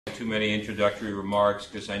Too many introductory remarks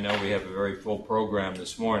because I know we have a very full program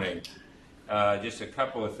this morning. Just a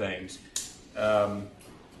couple of things.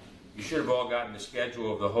 You should have all gotten the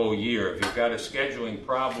schedule of the whole year. If you've got a scheduling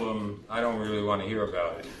problem, I don't really want to hear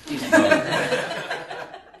about it.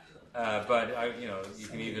 But you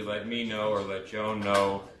can either let me know or let Joan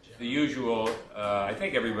know. The usual, I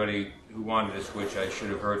think everybody who wanted to switch I should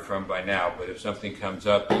have heard from by now, but if something comes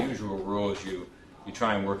up, the usual rule is you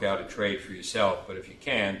try and work out a trade for yourself, but if you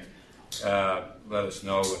can't, let us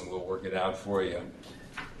know and we'll work it out for you.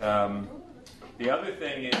 The other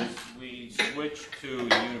thing is we switched to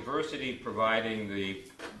the university providing the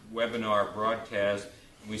webinar broadcast,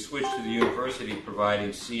 and we switched to the university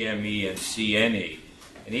providing CME and CNE.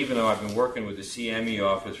 And even though I've been working with the CME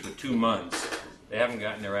office for 2 months, they haven't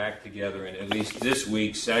gotten their act together in at least this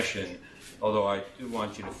week's session, although I do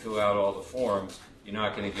want you to fill out all the forms. You're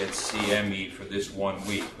not going to get CME for this 1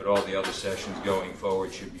 week, but all the other sessions going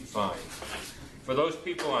forward should be fine. For those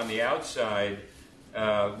people on the outside,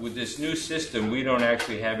 with this new system, we don't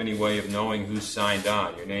actually have any way of knowing who's signed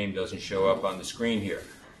on. Your name doesn't show up on the screen here.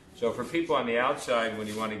 So for people on the outside, when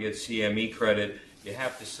you want to get CME credit, you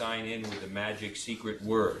have to sign in with the magic secret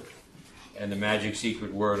word. And the magic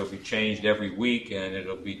secret word will be changed every week, and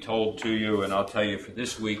it'll be told to you, and I'll tell you for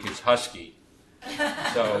this week it's Husky.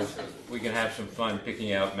 So we can have some fun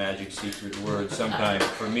picking out magic secret words. Sometime,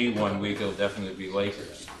 for me, 1 week, it'll definitely be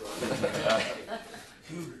Lakers.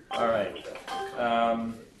 All right.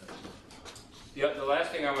 The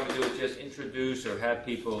last thing I want to do is just introduce or have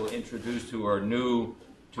people introduced who are new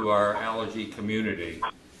to our allergy community.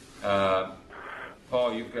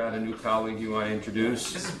 Paul, you've got a new colleague you want to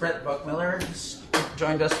introduce? This is Brett Buckmiller. He's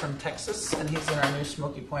joined us from Texas, and he's in our new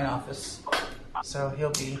Smoky Point office. So he'll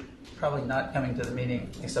be probably not coming to the meeting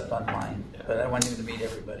except online, but I want him to meet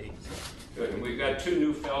everybody. Good. And we've got 2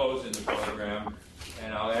 new fellows in the program,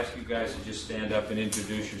 and I'll ask you guys to just stand up and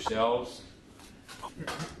introduce yourselves.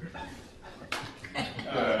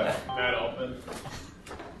 Matt Altman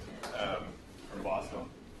from Boston.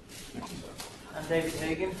 I'm David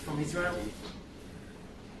Hagan from Israel.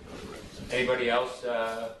 Anybody else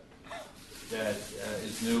that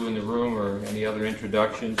is new in the room or any other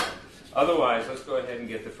introductions? Otherwise, let's go ahead and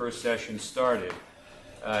get the first session started.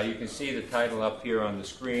 You can see the title up here on the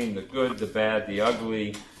screen, The Good, the Bad, the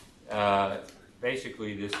Ugly.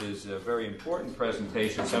 Basically, this is a very important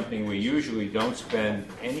presentation, something we usually don't spend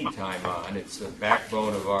any time on. It's the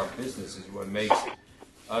backbone of our business. It's what makes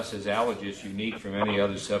us as allergists unique from any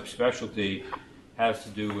other subspecialty. Has to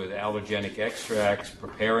do with allergenic extracts,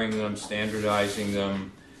 preparing them, standardizing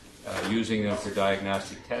them, using them for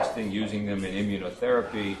diagnostic testing, using them in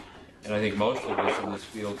immunotherapy. And I think most of us in this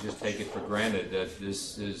field just take it for granted that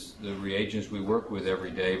this is the reagents we work with every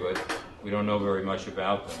day, but we don't know very much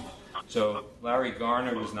about them. So Larry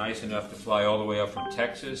Garner was nice enough to fly all the way up from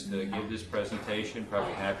Texas to give this presentation,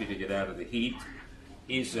 probably happy to get out of the heat.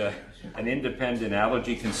 He's an independent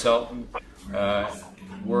allergy consultant,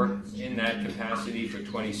 worked in that capacity for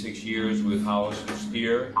 26 years with Hollister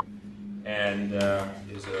Steer, and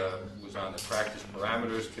was on the Practice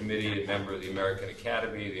Parameters Committee, a member of the American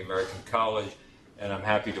Academy, the American College, and I'm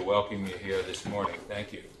happy to welcome you here this morning.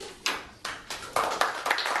 Thank you.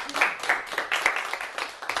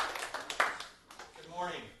 Good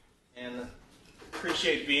morning, and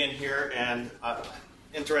appreciate being here. And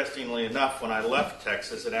interestingly enough, when I left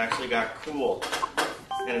Texas, it actually got cool,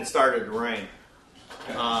 and it started to rain.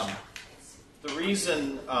 The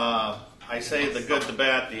reason I say the good, the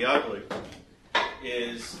bad, the ugly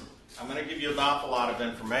is I'm going to give you an awful lot of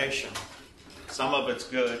information. Some of it's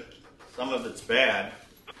good, some of it's bad,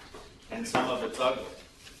 and some of it's ugly.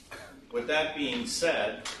 With that being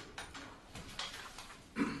said,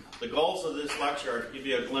 the goals of this lecture are to give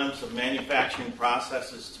you a glimpse of manufacturing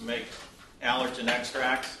processes to make allergen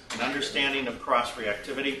extracts, an understanding of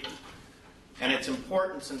cross-reactivity, and its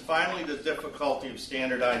importance, and finally the difficulty of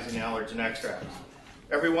standardizing allergen extracts.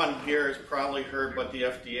 Everyone here has probably heard what the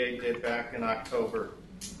FDA did back in October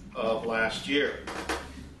of last year.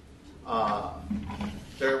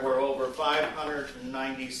 There were over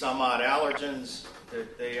 590 some odd allergens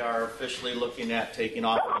that they are officially looking at taking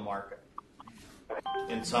off of the market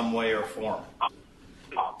in some way or form.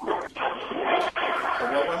 So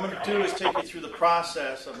what I'm going to do is take you through the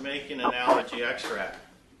process of making an allergy extract,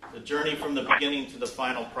 the journey from the beginning to the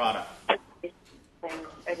final product.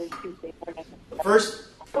 First,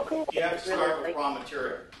 you have to start with raw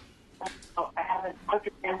material.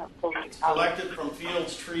 It's collected from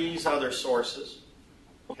fields, trees, other sources.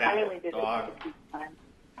 Cat, dog,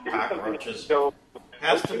 cockroaches.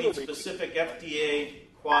 Has to meet specific FDA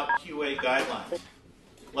QA guidelines.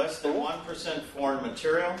 less than 1% foreign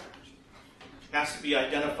material, has to be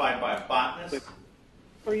identified by a botanist.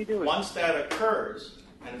 What are you doing? Once that occurs,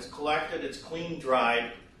 and it's collected, it's clean,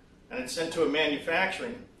 dried, and it's sent to a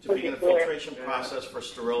manufacturing to begin a filtration process for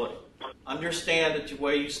sterility. Understand that the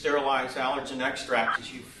way you sterilize allergen extracts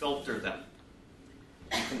is you filter them.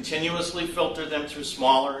 You continuously filter them through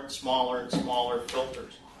smaller and smaller and smaller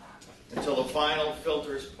filters until the final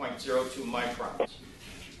filter is 0.02 microns.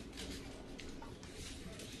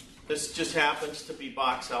 This just happens to be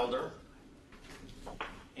box elder.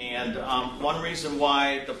 And one reason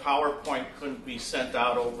why the PowerPoint couldn't be sent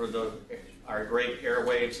out over our great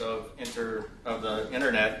airwaves of the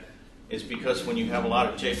internet is because when you have a lot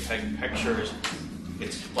of JPEG pictures,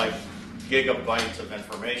 it's like gigabytes of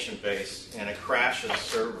information base, and it crashes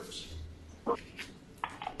servers.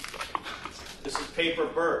 This is paper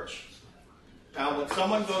birch. Now, when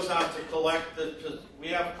someone goes out to collect, we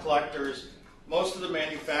have collectors. Most of the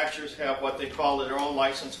manufacturers have what they call their own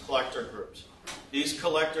licensed collector groups. These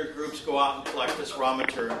collector groups go out and collect this raw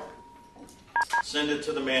material, send it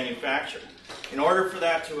to the manufacturer. In order for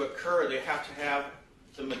that to occur, they have to have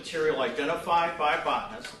the material identified by a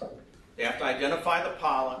botanist. They have to identify the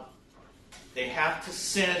pollen. They have to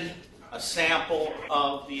send a sample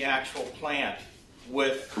of the actual plant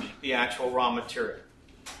with the actual raw material.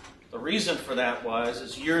 The reason for that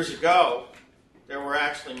is years ago, there were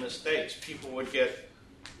actually mistakes. People would get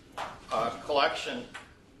a collection,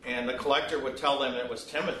 and the collector would tell them it was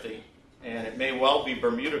Timothy, and it may well be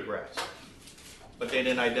Bermuda grass. But they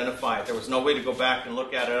didn't identify it. There was no way to go back and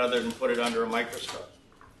look at it other than put it under a microscope.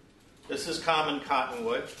 This is common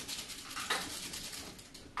cottonwood.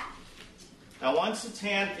 Now, once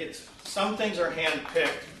it's some things are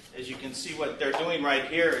hand-picked. As you can see, what they're doing right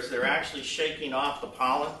here is they're actually shaking off the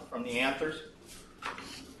pollen from the anthers.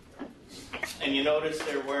 And you notice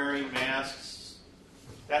they're wearing masks.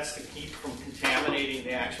 That's to keep from contaminating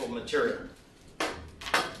the actual material.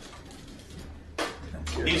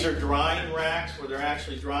 These are drying racks where they're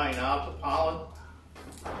actually drying out the pollen.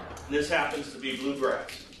 And this happens to be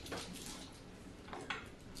bluegrass.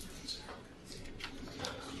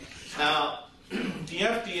 Now, the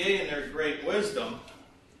FDA, in their great wisdom,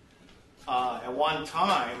 at one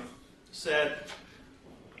time said,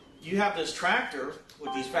 you have this tractor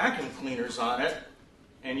with these vacuum cleaners on it,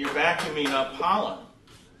 and you're vacuuming up pollen.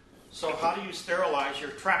 So how do you sterilize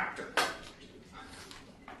your tractor?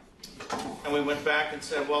 And we went back and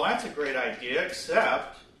said, well, that's a great idea,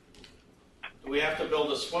 except we have to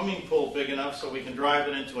build a swimming pool big enough so we can drive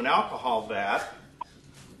it into an alcohol vat,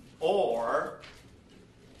 or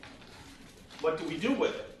what do we do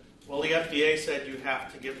with it? Well, the FDA said you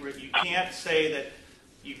have to get rid. You can't say that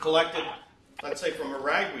you collected, let's say, from a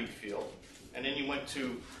ragweed field, and then you went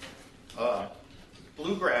to a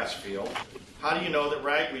bluegrass field. How do you know that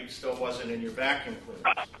ragweed still wasn't in your vacuum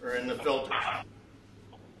cleaners or in the filters?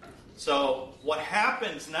 So what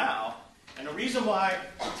happens now, and the reason why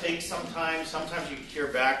it takes some time, sometimes you hear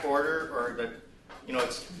back order, or that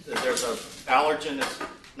there's an allergen that's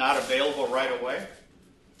not available right away.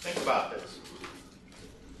 Think about this.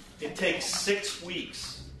 It takes 6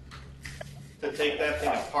 weeks to take that thing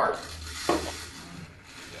apart,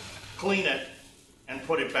 clean it, and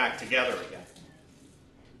put it back together again.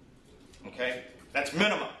 Okay? That's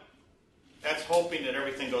minimum. That's hoping that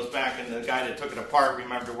everything goes back and the guy that took it apart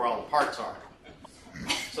remembered where all the parts are.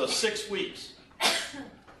 So 6 weeks.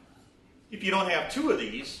 If you don't have 2 of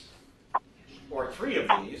these, or 3 of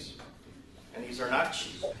these, and these are not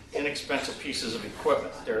cheap, inexpensive pieces of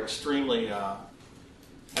equipment. They're extremely,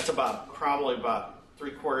 that's probably about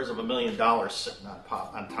 $750,000 sitting on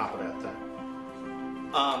top of that thing.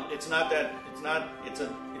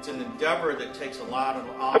 It's an endeavor that takes an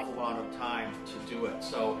awful lot of time to do it.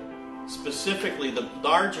 So specifically, the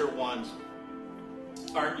larger ones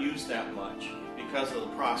aren't used that much because of the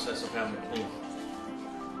process of having to clean them.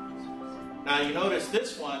 Now you notice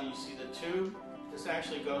this one, you see the tube. This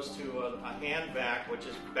actually goes to a hand vac, which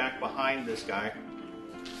is back behind this guy.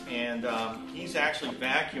 And he's actually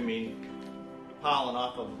vacuuming pollen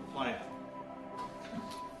off of the plant.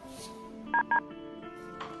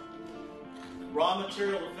 Raw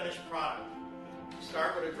material to finished product. You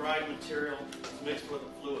start with a dried material mixed with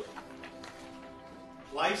a fluid.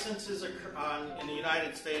 Licenses in the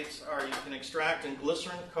United States are you can extract in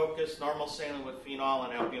glycerin, coccus, normal saline with phenol,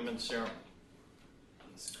 and albumin serum.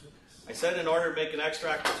 I said in order to make an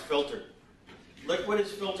extract, it's filtered. Liquid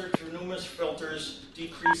is filtered through numerous filters,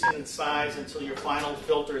 decreasing in size until your final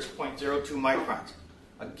filter is 0.02 microns.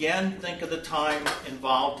 Again, think of the time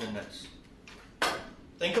involved in this.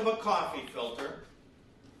 Think of a coffee filter,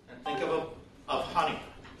 and think of honey.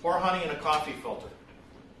 Pour honey in a coffee filter.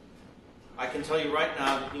 I can tell you right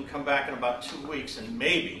now, you can come back in about 2 weeks and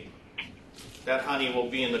maybe that honey will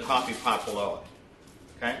be in the coffee pot below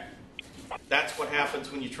it. Okay? That's what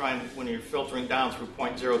happens when you're filtering down through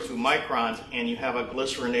 0.02 microns and you have a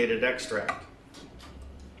glycerinated extract.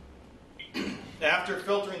 After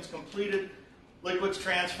filtering is completed, liquid's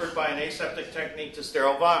transferred by an aseptic technique to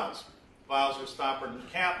sterile vials. Vials are stoppered and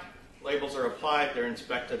capped. Labels are applied. They're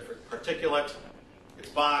inspected for particulate. It's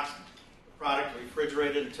boxed. The product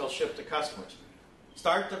refrigerated until shipped to customers.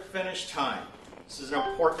 Start to finish time. This is an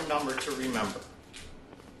important number to remember.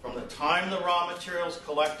 From the time the raw material is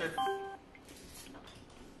collected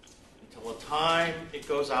until the time it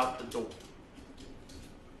goes out the door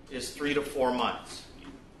is 3 to 4 months.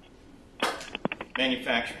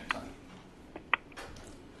 Manufacturing time.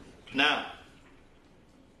 Now,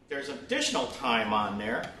 there's additional time on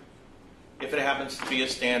there if it happens to be a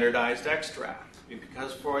standardized extract.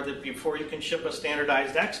 Because before you can ship a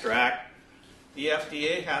standardized extract, the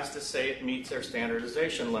FDA has to say it meets their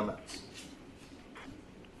standardization limits.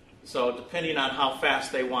 So depending on how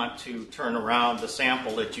fast they want to turn around the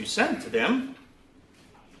sample that you send to them,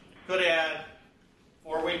 could add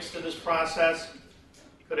 4 weeks to this process,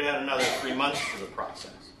 could add another 3 months to the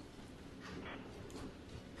process.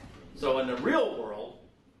 So in the real world,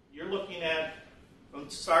 you're looking at, from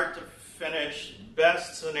start to finish,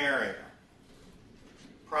 best scenario,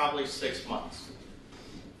 probably 6 months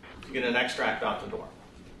to get an extract out the door.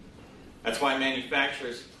 That's why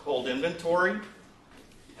manufacturers hold inventory, and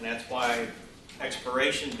that's why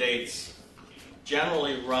expiration dates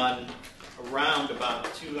generally run around about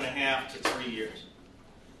 2.5 to 3 years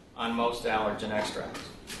on most allergen extracts.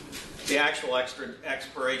 The actual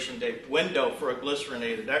expiration date window for a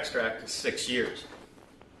glycerinated extract is 6 years.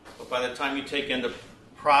 But by the time you take into the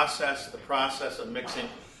process of mixing,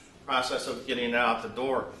 process of getting it out the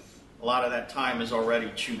door, a lot of that time is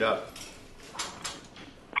already chewed up.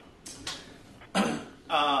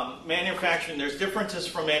 Manufacturing, there's differences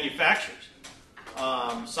from manufacturers.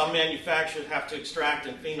 Some manufacturers have to extract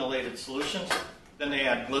in phenylated solutions, then they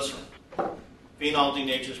add glycerin. Phenol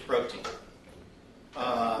denatures protein.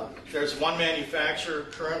 There's one manufacturer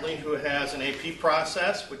currently who has an AP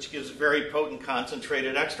process which gives very potent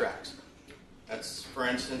concentrated extracts. That's, for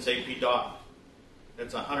instance, AP dog.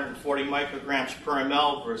 It's 140 micrograms per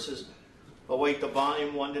ml versus a weight to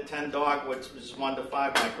volume 1 to 10 dog, which is 1 to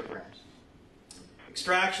 5 micrograms.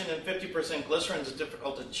 Extraction in 50% glycerin is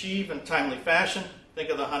difficult to achieve in a timely fashion. Think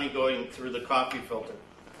of the honey going through the coffee filter.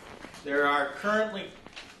 There are currently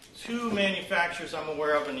 2 manufacturers I'm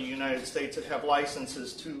aware of in the United States that have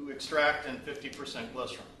licenses to extract in 50%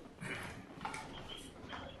 glycerin.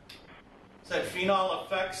 Said phenol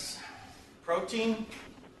affects protein.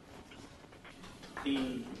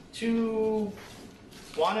 The 2,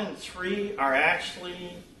 1 and 3 are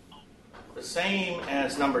actually the same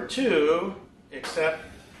as number 2, except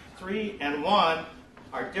 3 and 1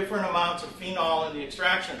 are different amounts of phenol in the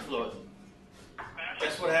extraction fluid.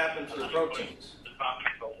 Guess what happened to the proteins?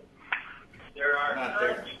 There are Not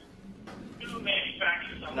there. 2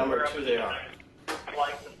 manufacturers. Number 2 they are.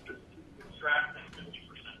 Licenses to extract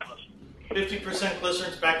 50% glycerin. 50%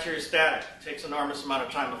 glycerin is bacteriostatic. It takes an enormous amount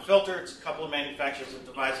of time to filter. It's a couple of manufacturers that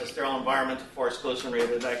devise a sterile environment to force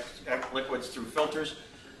glycerinated liquids through filters.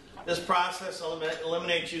 This process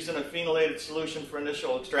eliminates using a phenylated solution for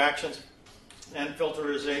initial extractions and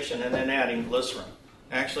filterization and then adding glycerin.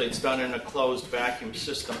 Actually, it's done in a closed vacuum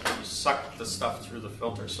system. You suck the stuff through the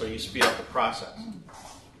filter, so you speed up the process.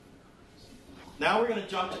 Now we're going to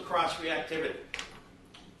jump to cross-reactivity.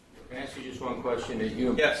 Can I ask you just one question? That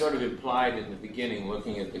you Yes. sort of implied in the beginning,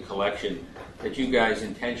 looking at the collection, that you guys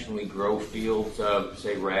intentionally grow fields of,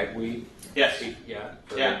 say, ragweed? Yes. Yeah.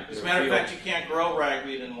 Yeah. As a matter of fact, you can't grow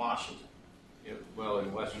ragweed in Washington. Yeah, well,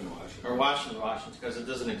 in Western Washington. Or Washington, because it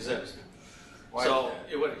doesn't exist. Why So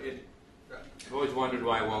is that? I've always wondered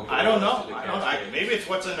why it won't go I don't to know. the I don't. Cascades. Maybe it's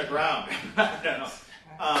what's in the ground. I don't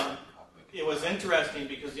know. It was interesting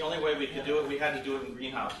because the only way we could do it, we had to do it in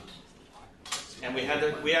greenhouses, and we had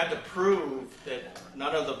to prove that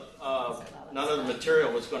none of the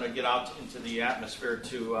material was going to get out into the atmosphere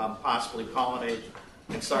to possibly pollinate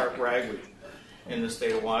and start ragweed in the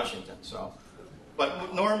state of Washington. So,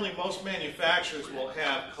 but normally most manufacturers will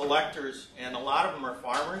have collectors, and a lot of them are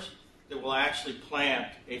farmers that will actually plant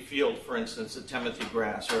a field, for instance, a Timothy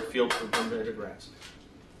grass or a field for Bermuda grass.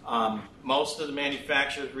 Most of the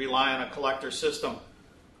manufacturers rely on a collector system,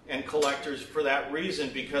 and collectors for that reason,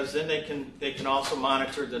 because then they can also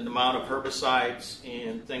monitor the amount of herbicides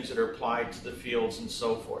and things that are applied to the fields and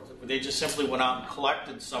so forth. If they just simply went out and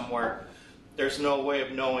collected somewhere, there's no way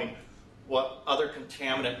of knowing what other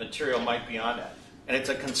contaminant material might be on that. And it's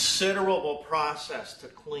a considerable process to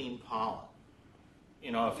clean pollen.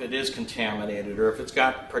 You know, if it is contaminated or if it's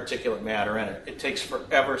got particulate matter in it, it takes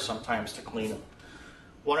forever sometimes to clean them.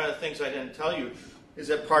 One of the things I didn't tell you is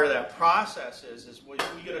that part of that process is when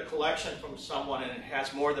we get a collection from someone and it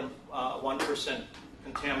has more than 1%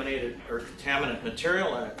 contaminated or contaminant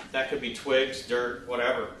material in it, that could be twigs, dirt,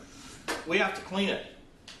 whatever, we have to clean it.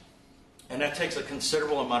 And that takes a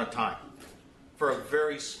considerable amount of time for a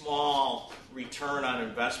very small return on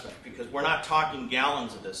investment, because we're not talking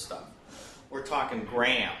gallons of this stuff. We're talking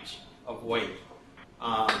grams of weight.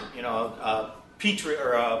 You know, a petri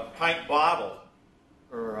or a pint bottle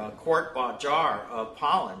or a quart jar of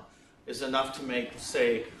pollen is enough to make,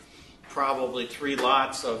 say, probably 3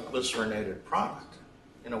 lots of glycerinated product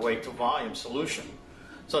in a weight to volume solution.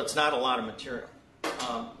 So it's not a lot of material.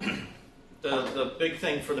 The big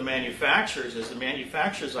thing for the manufacturers is the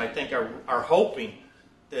manufacturers, I think, are hoping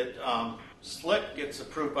that SLIC gets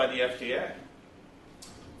approved by the FDA.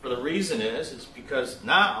 For the reason is because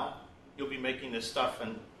now you'll be making this stuff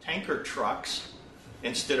in tanker trucks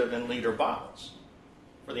instead of in liter bottles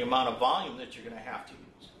for the amount of volume that you're going to have to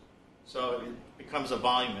use. So it becomes a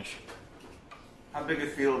volume issue. How big a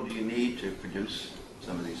field do you need to produce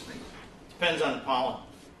some of these things? Depends on the pollen.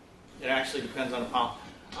 It actually depends on the pollen.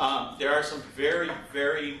 There are some very,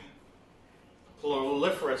 very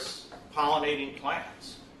proliferous pollinating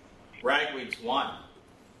plants. Ragweed's one.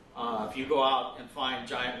 If you go out and find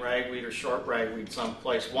giant ragweed or short ragweed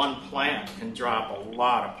someplace, one plant can drop a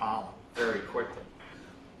lot of pollen very quickly.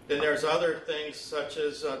 Then there's other things such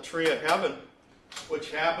as tree of heaven,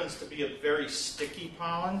 which happens to be a very sticky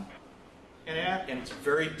pollen, and it's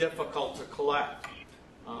very difficult to collect.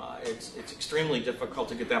 It's extremely difficult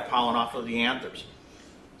to get that pollen off of the anthers.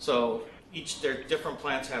 So different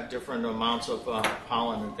plants have different amounts of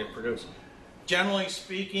pollen that they produce. Generally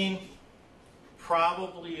speaking,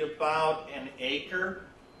 probably about an acre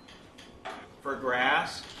for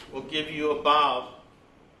grass will give you about,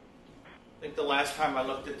 I think the last time I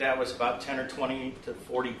looked at that was about 10 or 20 to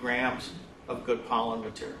 40 grams of good pollen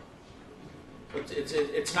material.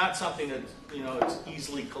 It's not something that, you know, it's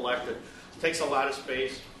easily collected. It takes a lot of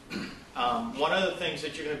space. One of the things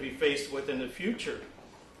that you're going to be faced with in the future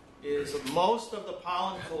is most of the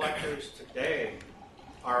pollen collectors today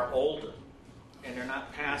are older, and they're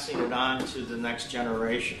not passing it on to the next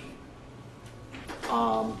generation.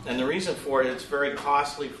 And the reason for it, it's very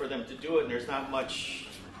costly for them to do it, and there's not much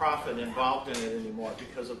profit involved in it anymore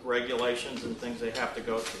because of regulations and things they have to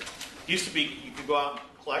go through. It used to be you could go out and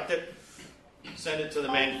collect it, send it to the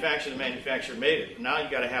manufacturer made it. Now you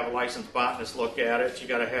got to have a licensed botanist look at it. You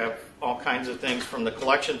got to have all kinds of things from the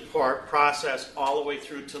collection process all the way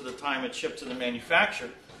through to the time it's shipped to the manufacturer.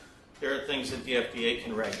 There are things that the FDA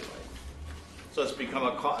can regulate. So it's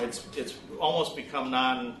become it's almost become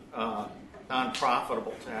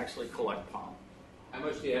non-profitable to actually collect pollen. How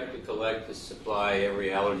much do you have to collect to supply every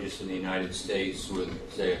allergist in the United States with,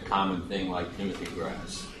 say, a common thing like Timothy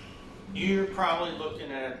grass? You're probably looking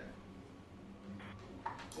at,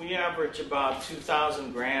 we average about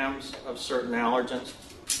 2,000 grams of certain allergens.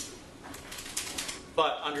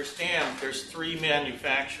 But understand, there's 3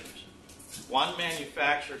 manufacturers. One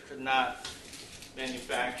manufacturer could not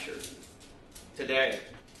manufacture today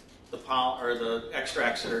the pollen or the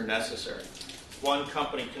extracts that are necessary. One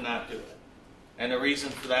company cannot do it. And the reason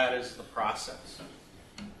for that is the process.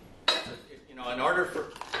 You know, in order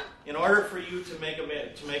for you to make an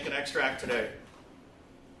extract today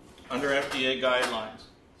under FDA guidelines,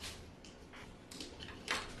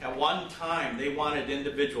 at one time they wanted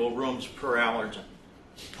individual rooms per allergen.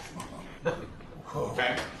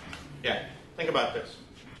 Okay? Yeah. Think about this.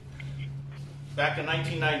 Back in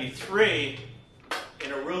 1993,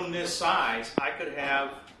 in a room this size, I could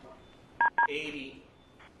have 80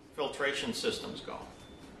 filtration systems going.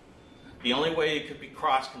 The only way it could be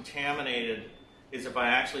cross-contaminated is if I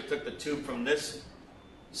actually took the tube from this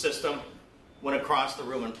system, went across the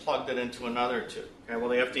room, and plugged it into another tube. Okay, well,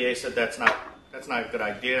 the FDA said that's not a good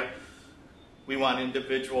idea. We want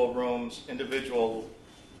individual rooms, individual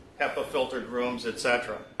HEPA-filtered rooms,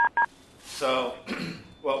 etc. So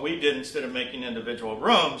what we did instead of making individual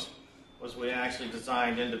rooms was we actually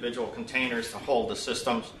designed individual containers to hold the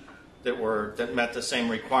systems that met the same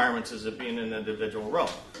requirements as it being an individual room.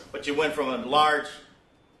 But you went from a large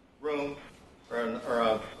room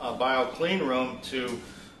or a bio-clean room to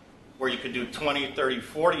where you could do 20, 30,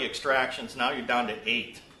 40 extractions. Now you're down to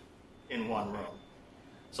 8 in one room.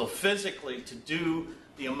 So physically, to do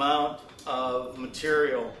the amount of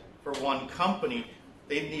material for one company,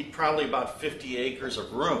 they need probably about 50 acres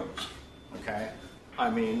of rooms. Okay? I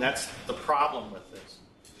mean, that's the problem with this.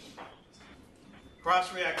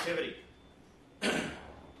 Cross-reactivity.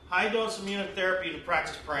 High-dose immunotherapy to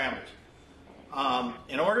practice parameters.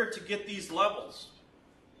 In order to get these levels,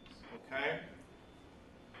 okay,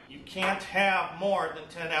 you can't have more than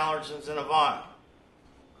 10 allergens in a vial.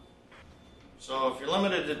 So if you're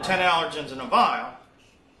limited to 10 allergens in a vial,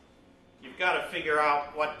 you've got to figure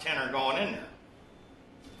out what 10 are going in there.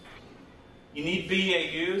 You need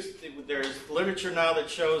BAUs. There's literature now that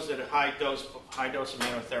shows that high-dose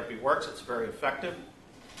immunotherapy works. It's very effective.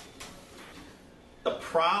 The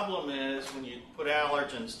problem is when you put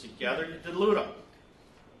allergens together, you dilute them.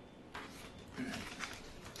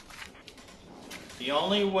 The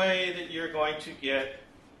only way that you're going to get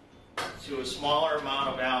to a smaller amount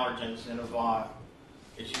of allergens in a vial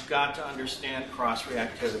is you've got to understand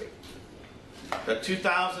cross-reactivity. The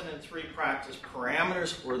 2003 practice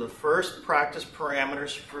parameters were the first practice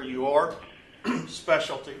parameters for your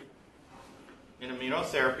specialty in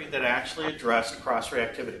immunotherapy that actually addressed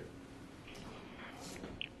cross-reactivity.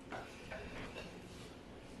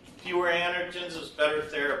 Fewer antigens is better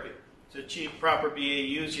therapy. To achieve proper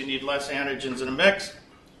BAUs, you need less antigens in a mix.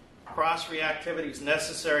 Cross-reactivity is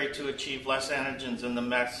necessary to achieve less antigens in the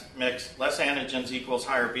mix. Less antigens equals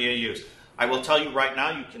higher BAUs. I will tell you right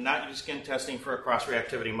now, you cannot use skin testing for a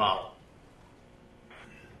cross-reactivity model.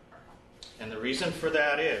 And the reason for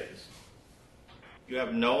that is you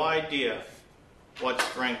have no idea what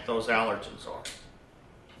strength those allergens are.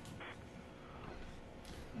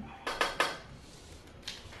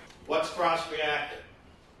 What's cross-reactive?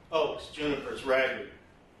 Oaks, junipers, ragweed,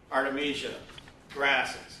 artemisia,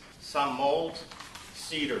 grasses, some molds,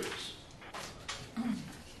 cedars.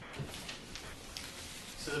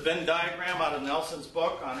 This is a Venn diagram out of Nelson's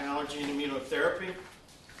book on allergy and immunotherapy.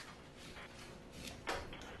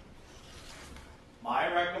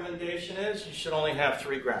 My recommendation is you should only have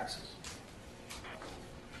 3 grasses.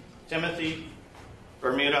 Timothy,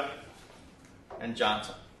 Bermuda, and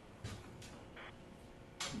Johnson.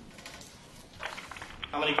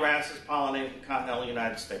 How many grasses pollinate the continental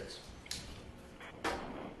United States?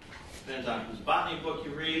 Depends on whose botany book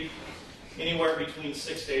you read. Anywhere between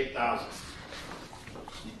 6,000 to 8,000.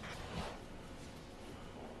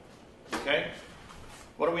 Okay?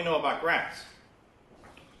 What do we know about grass?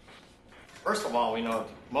 First of all, we know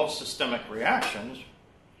most systemic reactions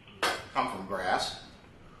come from grass,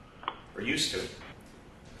 or used to.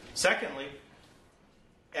 Secondly,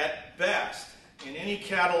 at best, in any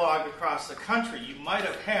catalog across the country, you might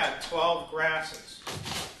have had 12 grasses,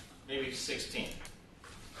 maybe 16.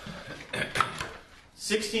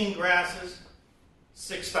 16 grasses,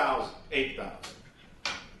 6,000, 8,000.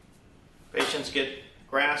 Patients get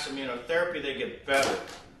grass immunotherapy, they get better.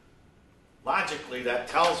 Logically, that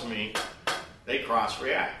tells me they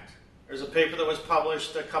cross-react. There's a paper that was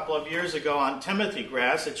published a couple of years ago on Timothy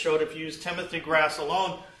grass. It showed if you used Timothy grass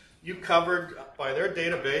alone, you covered, by their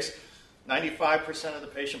database, 95% of the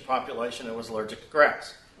patient population that was allergic to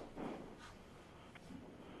grass.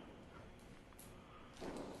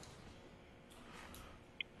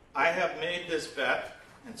 I have made this bet,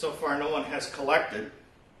 and so far no one has collected.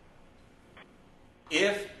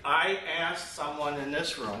 If I asked someone in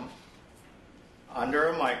this room, under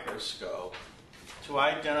a microscope, to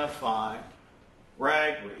identify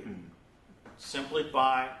ragweed simply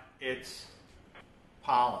by its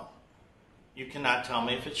pollen, you cannot tell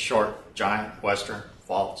me if it's short, giant, western,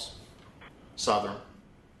 false, southern,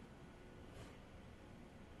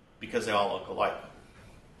 because they all look alike.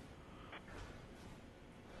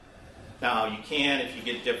 Now, you can if you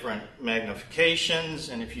get different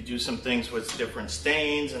magnifications, and if you do some things with different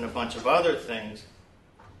stains and a bunch of other things,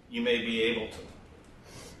 you may be able to.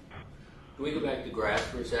 Can we go back to grass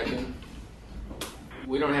for a second?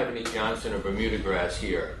 We don't have any Johnson or Bermuda grass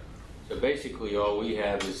here. So basically all we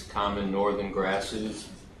have is common northern grasses.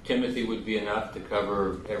 Timothy would be enough to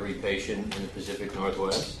cover every patient in the Pacific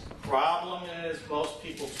Northwest. Problem is most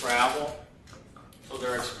people travel, so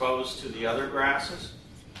they're exposed to the other grasses.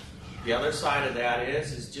 The other side of that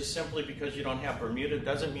is just simply because you don't have Bermuda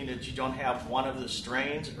doesn't mean that you don't have one of the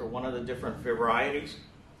strains or one of the different varieties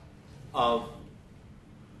of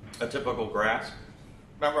a typical grass.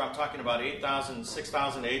 Remember, I'm talking about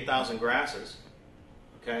 6,000 to 8,000 grasses,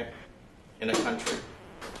 okay, in a country.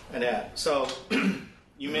 And that. So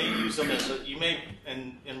you may use them as you may,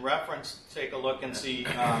 in reference, take a look and see.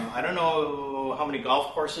 I don't know how many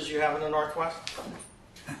golf courses you have in the Northwest.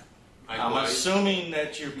 I'm assuming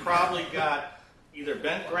that you probably got either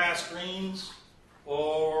bent grass greens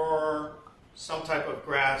or some type of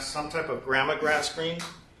grass, some type of grama grass green,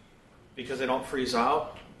 because they don't freeze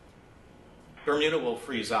out. Bermuda will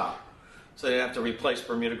freeze out. So they have to replace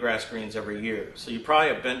Bermuda grass greens every year. So you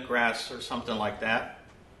probably have bent grass or something like that.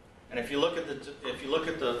 And if you look at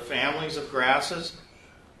the families of grasses,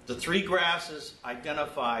 the 3 grasses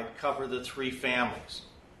identified cover the 3 families.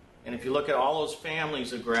 And if you look at all those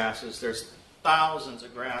families of grasses, there's thousands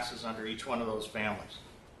of grasses under each one of those families.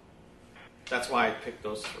 That's why I picked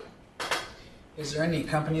those 3. Is there any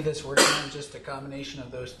company that's working on just a combination of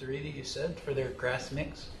those 3 that you said for their grass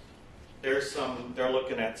mix? They're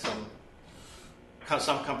looking at some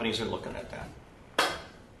companies are looking at that.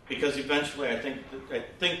 Because eventually I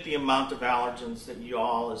think the amount of allergens that you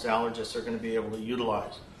all as allergists are going to be able to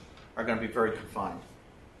utilize are going to be very confined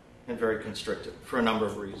and very constricted for a number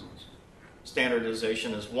of reasons.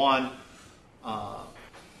 Standardization is one,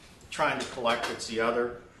 trying to collect it's the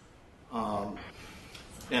other,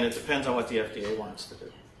 and it depends on what the FDA wants to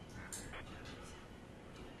do.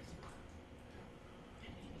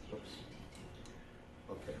 Oops.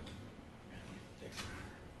 Okay.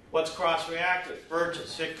 What's cross-reactive?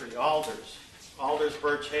 Birches, hickory, alders,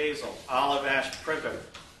 birch, hazel, olive ash, privet,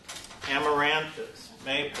 amaranthus,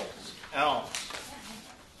 maples, elms.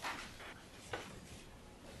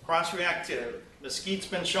 Cross-reactive. Mesquite's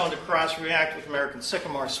been shown to cross-react with American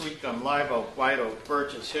sycamore, sweet gum, live oak, white oak,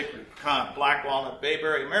 birches, hickory, pecan, black walnut,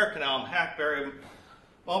 bayberry, American elm, hackberry,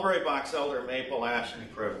 mulberry box elder, maple, ash,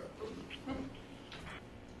 and privet.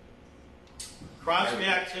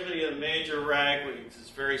 Cross-reactivity of major ragweeds is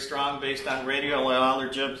very strong based on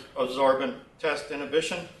radioallergen absorbent test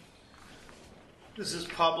inhibition. This is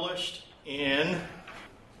published in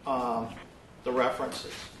the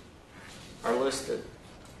references are listed.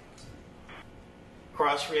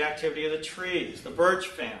 Cross-reactivity of the trees. The birch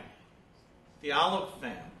family, the olive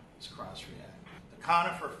family is cross-reactive. The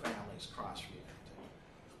conifer family is cross-reactive.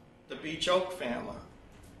 The beech oak family,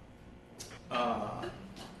 pecan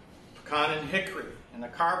and hickory, and the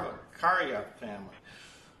caria family.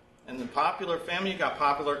 And the popular family, you got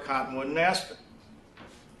poplar, cottonwood, and aspen.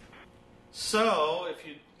 So, if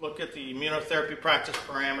you look at the immunotherapy practice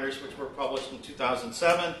parameters, which were published in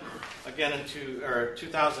 2007, again in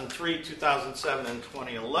 2003, 2007, and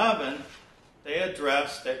 2011, they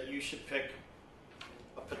addressed that you should pick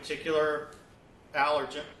a particular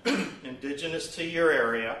allergen indigenous to your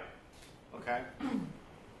area, okay,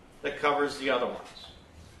 that covers the other ones.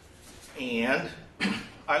 And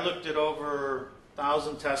I looked at over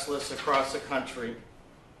 1,000 test lists across the country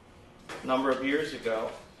a number of years ago,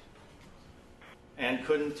 and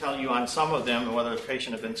couldn't tell you on some of them whether the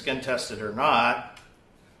patient had been skin tested or not.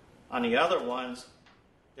 On the other ones,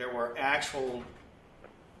 there were actual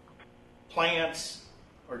plants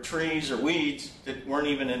or trees or weeds that weren't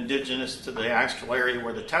even indigenous to the actual area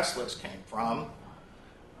where the test list came from.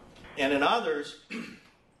 And in others,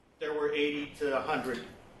 there were 80 to 100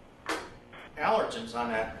 allergens on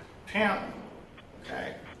that panel.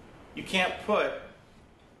 Okay? You can't put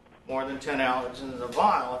more than 10 allergens in the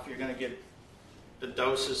vial if you're going to get the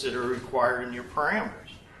doses that are required in your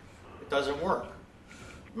parameters. It doesn't work.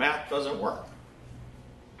 Math doesn't work.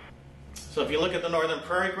 So if you look at the northern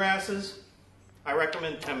prairie grasses, I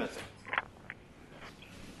recommend Timothy.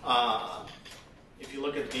 If you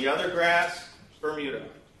look at the other grass, Bermuda.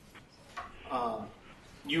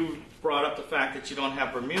 You brought up the fact that you don't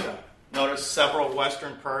have Bermuda. Notice several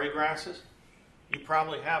western prairie grasses. You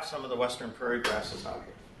probably have some of the western prairie grasses out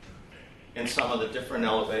here in some of the different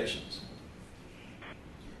elevations.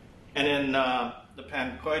 And in the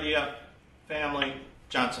Pancoidia family,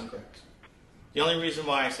 Johnson grass. The only reason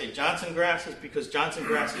why I say Johnson grass is because Johnson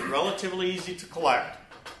grass is relatively easy to collect.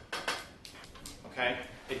 Okay,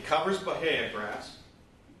 it covers Bahia grass.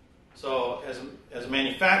 So as a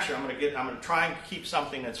manufacturer, I'm going to try and keep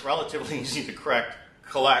something that's relatively easy to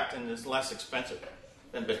collect and is less expensive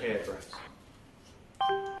than Bahia grass.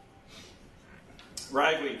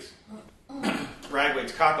 Ragweeds,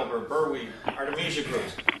 cocklebur, burrweed, artemisia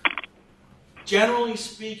groups. Generally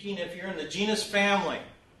speaking, if you're in the genus family,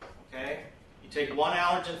 okay, you take one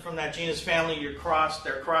allergen from that genus family,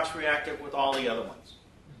 they're cross-reactive with all the other ones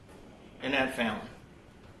in that family.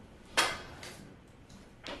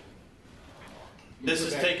 This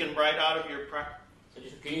is taken right out of your practice.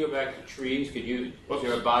 Can you go back to trees? Is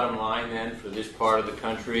there a bottom line then for this part of the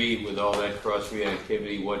country with all that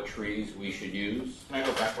cross-reactivity, what trees we should use? Can I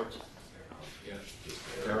go backwards? Yeah.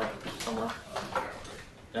 There, somewhere.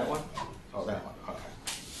 That one? Oh, that one. Okay.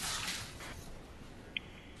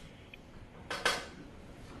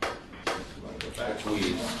 That's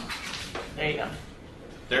weeds. There you go.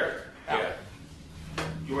 There? Yeah.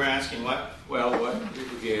 You were asking what? Well, what an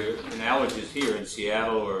allergist here in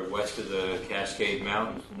Seattle or west of the Cascade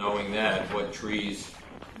Mountains, knowing that, what trees,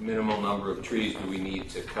 minimal number of trees do we need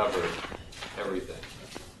to cover everything.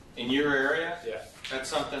 In your area? Yeah. That's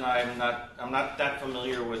something I'm not that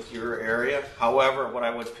familiar with your area. However, what I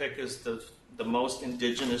would pick is the most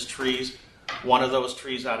indigenous trees, one of those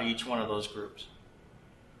trees out of each one of those groups.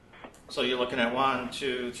 So you're looking at 1,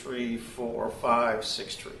 2, 3, 4, 5,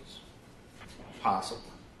 6 trees. Possible.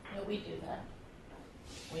 No, we do that.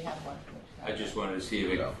 We have one. I just wanted to see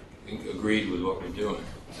if it agreed with what we're doing.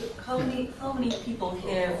 So how many people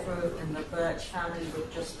here in the birch family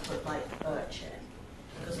would just put like birch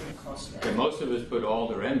in because of the cost? Okay, most of us put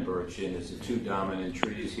alder and birch in as the two dominant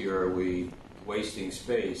trees here. Are we wasting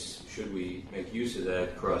space? Should we make use of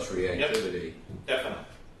that cross-reactivity? Yep, definitely.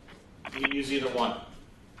 You can use either one.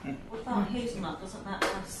 What about hazelnut? Doesn't that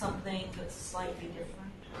have something that's slightly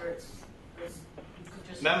different? Or you could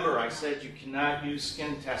just Remember, I said you cannot use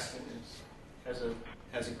skin testing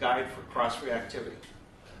as a guide for cross-reactivity.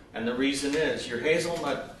 And the reason is your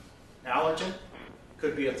hazelnut allergen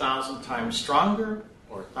could be 1,000 times stronger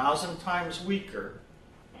or 1,000 times weaker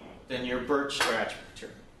than your birch scratch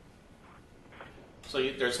material. So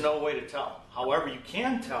there's no way to tell. However, you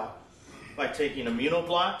can tell by taking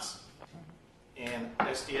immunoblots and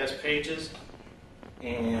SDS pages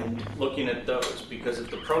and looking at those, because if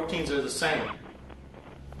the proteins are the same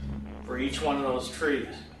for each one of those trees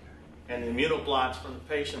and the immunoblots from the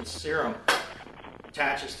patient's serum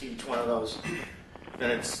attaches to each one of those,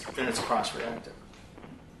 then it's cross-reactive.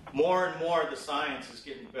 More and more the science is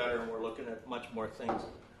getting better and we're looking at much more things.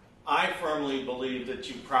 I firmly believe that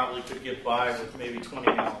you probably could get by with maybe 20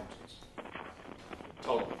 allergens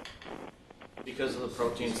total because of the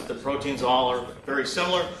proteins. The proteins all are very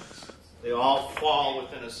similar. They all fall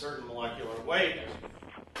within a certain molecular weight.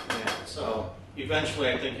 And so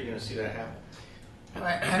eventually I think you're going to see that happen.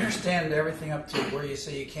 I understand everything up to where you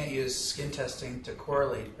say you can't use skin testing to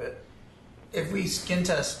correlate, but if we skin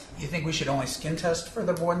test, you think we should only skin test for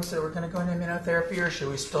the ones that we're going to go into immunotherapy, or should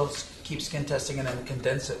we still keep skin testing and then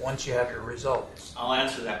condense it once you have your results? I'll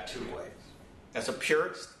answer that two ways. As a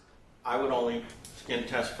purist, I would only skin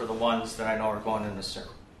test for the ones that I know are going in the serum,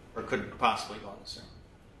 or could possibly go in the serum.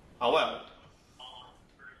 However,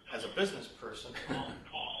 as a business person,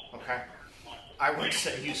 okay, I would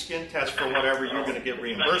say you skin test for whatever you're going to get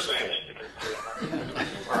reimbursed for.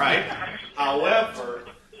 All right? However,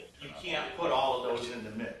 you can't put all of those in the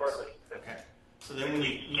mix. Okay. So then when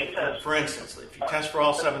you for instance, if you test for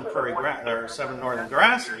all 7 7 northern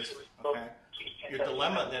grasses, okay, your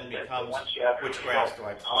dilemma then becomes which grass do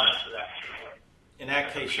I plant? In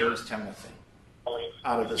that case, you use timothy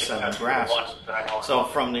out of the 7 grasses. So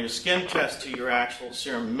from your skin test to your actual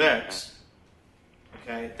serum mix,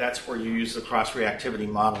 okay, that's where you use the cross-reactivity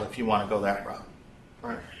model if you want to go that route.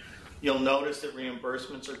 Right. You'll notice that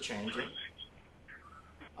reimbursements are changing.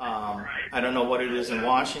 I don't know what it is in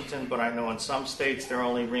Washington, but I know in some states they're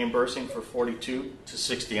only reimbursing for 42 to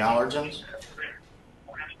 60 allergens.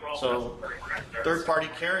 So third-party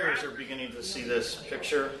carriers are beginning to see this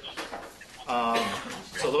picture.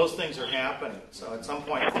 So those things are happening. So at some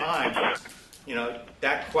point in time, you know,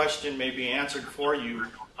 that question may be answered for you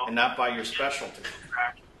and not by your specialty.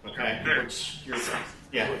 Okay? Which you're,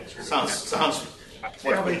 yeah, sounds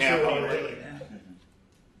what's been happening lately.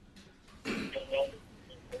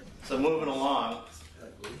 So moving along,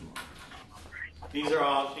 these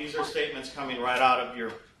are statements coming right out of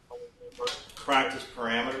your practice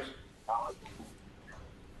parameters.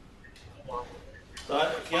 So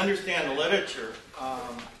if you understand the literature,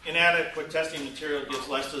 inadequate testing material gives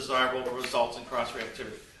less desirable results in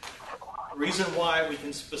cross-reactivity. The reason why we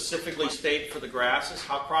can specifically state for the grasses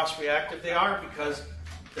how cross-reactive they are, because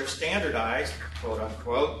they're standardized, quote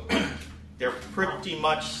unquote. They're pretty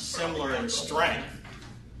much similar in strength.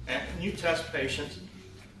 And when you test patients,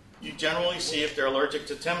 you generally see if they're allergic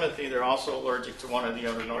to timothy, they're also allergic to one of the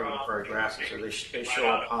other northern prairie grasses, or they show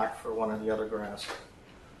up hot for one of the other grasses.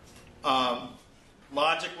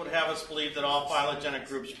 Logic would have us believe that all phylogenetic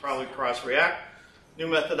groups probably cross-react. New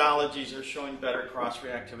methodologies are showing better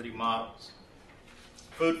cross-reactivity models.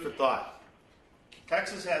 Food for thought.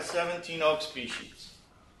 Texas has 17 oak species,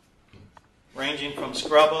 ranging from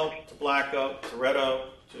scrub oak to black oak to red oak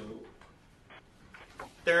to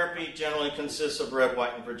therapy generally consists of red,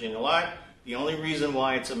 white, and Virginia lime. The only reason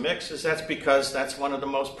why it's a mix is that's because that's one of the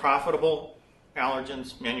most profitable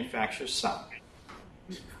allergens manufacturers sell.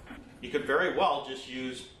 You could very well just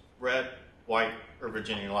use red, white, or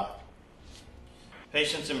Virginia lime.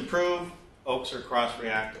 Patients improve, oaks are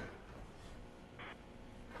cross-reactive.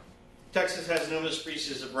 Texas has numerous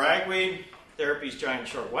species of ragweed. Therapy's giant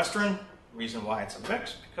short western. Reason why it's a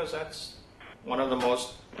mix, because that's one of the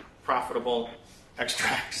most profitable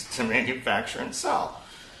extracts to manufacture and sell.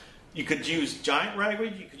 You could use giant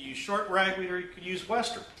ragweed, you could use short ragweed, or you could use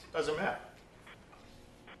western. Doesn't matter.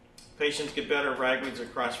 Patients get better if ragweeds are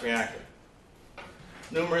cross-reactive.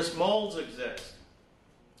 Numerous molds exist.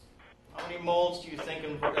 How many molds do you think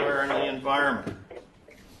are in the environment?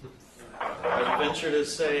 I venture to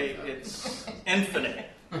say it's infinite.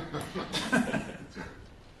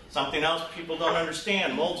 Something else people don't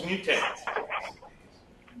understand, molds mutate.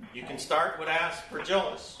 You can start with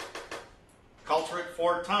Aspergillus. Culture it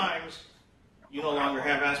 4 times, you no longer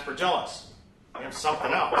have Aspergillus. You have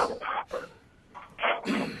something else.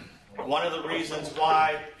 One of the reasons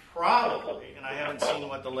why, probably, and I haven't seen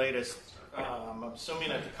what the latest, I'm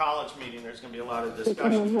assuming at the college meeting there's going to be a lot of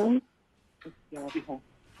discussion.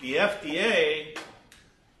 The FDA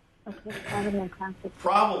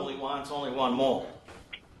probably wants only one mold.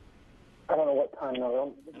 I don't know what time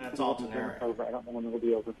though. And that's alternary. Over. I don't know when it'll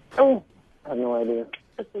be over. Oh, I have no idea.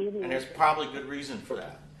 And there's probably good reason for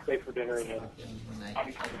that. Stay for dinner again.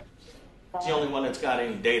 It's the only one that's got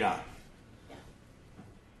any data on it.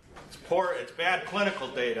 It's poor, it's bad clinical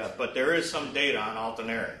data, but there is some data on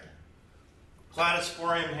alternary.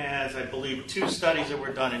 Cladosporium has, I believe, 2 studies that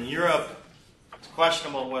were done in Europe. It's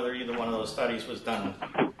questionable whether either one of those studies was done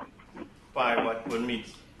by what would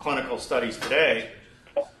meet clinical studies today.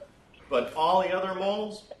 But all the other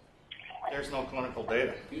molds, there's no clinical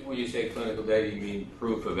data. When you say clinical data, you mean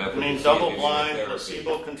proof of I efficacy? mean double-blind,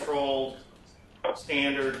 placebo-controlled,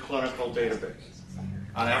 standard clinical database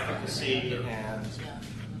on efficacy and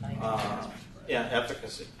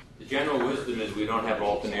efficacy. The general wisdom is we don't have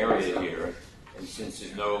alternaria here, and since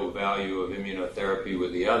there's no value of immunotherapy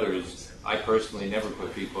with the others, I personally never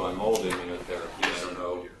put people on mold immunotherapy. I don't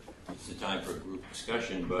know, it's the time for a group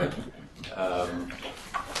discussion, but I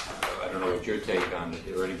don't know what your take on it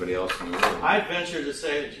or anybody else in the room. I venture to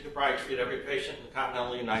say that you could probably treat every patient in the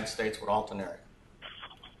continental United States with alternaria.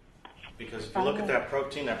 Because if you look at that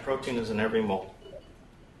protein is in every mold.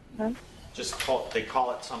 Just they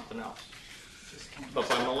call it something else. But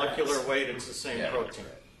by molecular weight, it's the same protein.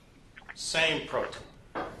 Same protein.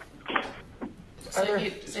 So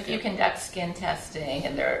if you conduct skin testing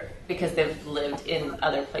and because they've lived in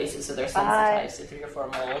other places, so they're sensitized to 3 or 4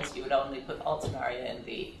 molds, you would only put alternaria in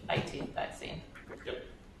the IT vaccine. Yep.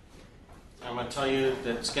 I'm going to tell you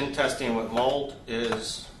that skin testing with mold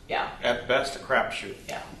is at best a crapshoot.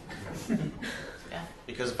 Yeah.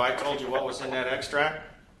 Because if I told you what was in that extract,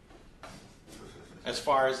 as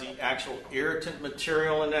far as the actual irritant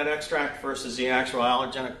material in that extract versus the actual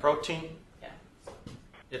allergenic protein,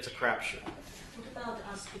 it's a crapshoot. What about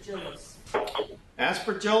Aspergillus?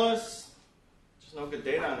 Aspergillus, there's no good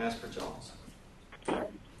data on Aspergillus.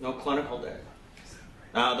 No clinical data.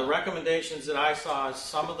 The recommendations that I saw is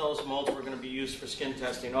some of those molds were going to be used for skin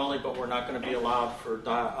testing only, but we're not going to be allowed for,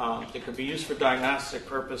 they could be used for diagnostic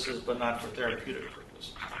purposes, but not for therapeutic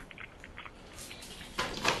purposes.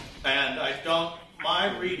 And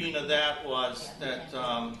my reading of that was that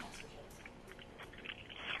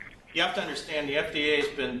you have to understand the FDA has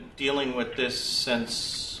been dealing with this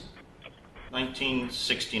since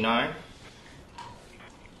 1969.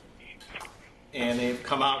 And they've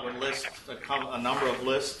come out with a number of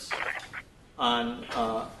lists on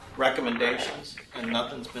recommendations, and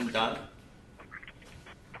nothing's been done.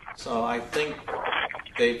 So I think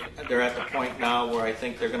they're at the point now where I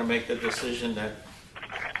think they're going to make the decision that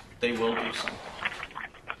they will do something.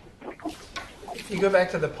 If you go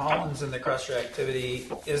back to the pollens and the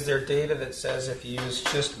cross-reactivity, is there data that says if you use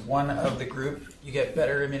just one of the group, you get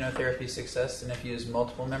better immunotherapy success than if you use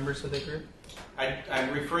multiple members of the group?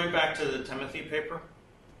 I'm referring back to the Timothy paper,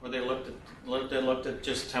 where they looked at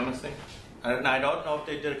just Timothy. And I don't know if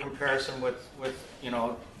they did a comparison with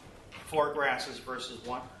 4 grasses versus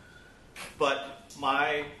 1. But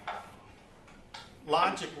my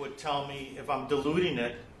logic would tell me if I'm diluting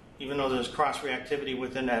it, even though there's cross-reactivity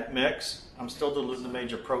within that mix, I'm still diluting the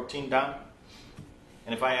major protein down.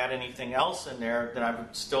 And if I add anything else in there, then I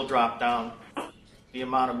would still drop down the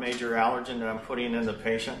amount of major allergen that I'm putting in the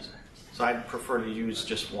patient. So I'd prefer to use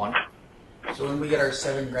just 1. So when we get our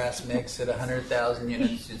 7-grass mix at 100,000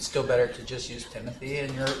 units, it's still better to just use Timothy,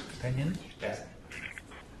 in your opinion? Yeah.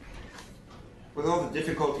 With all the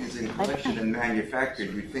difficulties in collection and manufacture,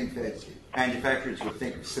 you'd think that manufacturers would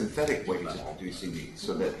think of synthetic ways of producing these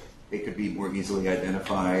so that they could be more easily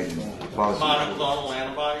identified and monoclonal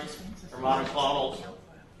antibodies or monoclonals.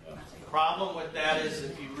 The problem with that is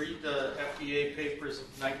if you read the FDA papers of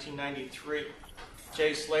 1993,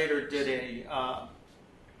 Jay Slater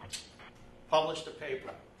published a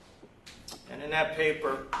paper. And in that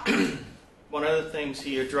paper, one of the things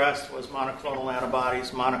he addressed was monoclonal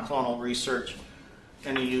antibodies, monoclonal research,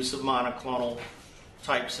 and the use of monoclonal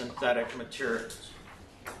type synthetic materials.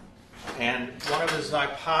 And one of his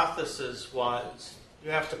hypotheses was you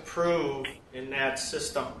have to prove in that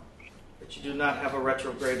system that you do not have a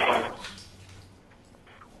retrograde virus.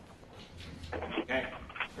 Okay?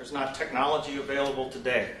 There's not technology available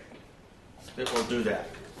today that will do that.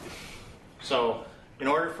 So, in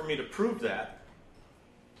order for me to prove that,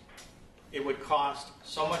 it would cost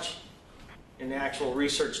so much in the actual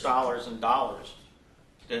research dollars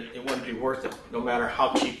that it wouldn't be worth it, no matter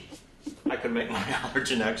how cheap I could make my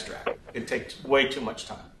allergen extract. It takes way too much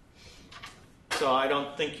time. So I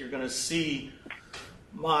don't think you're going to see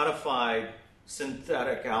modified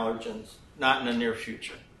synthetic allergens, not in the near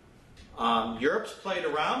future. Europe's played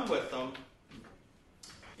around with them.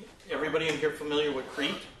 Everybody in here familiar with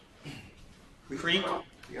Crete? Crete?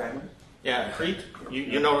 Yeah, Crete.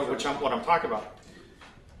 You know what I'm talking about.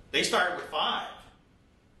 They started with 5.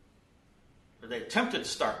 Or they attempted to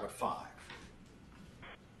start with 5.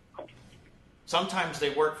 Sometimes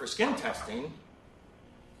they work for skin testing,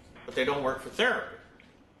 but they don't work for therapy.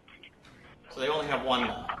 So they only have 1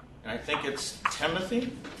 now. And I think it's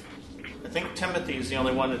Timothy. I think Timothy is the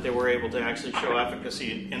only one that they were able to actually show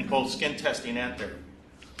efficacy in both skin testing and therapy.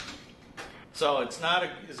 So it's not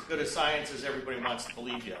as good a science as everybody wants to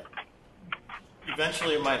believe yet.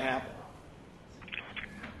 Eventually it might happen.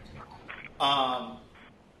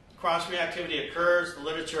 Cross-reactivity occurs. The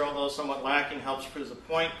literature, although somewhat lacking, helps prove the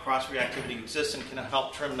point. Cross-reactivity exists and can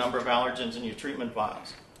help trim number of allergens in your treatment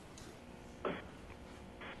vials.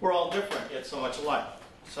 We're all different, yet so much alike.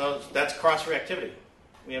 So that's cross-reactivity.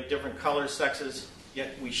 We have different colors, sexes,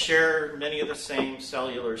 yet we share many of the same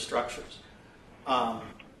cellular structures.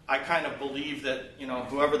 I kind of believe that,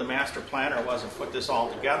 whoever the master planner was and put this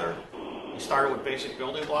all together, he started with basic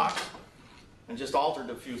building blocks and just altered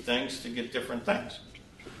a few things to get different things.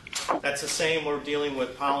 That's the same we're dealing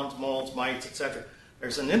with pollens, molds, mites, etc.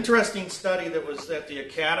 There's an interesting study that was at the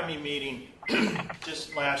Academy meeting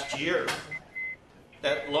just last year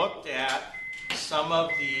that looked at some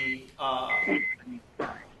of the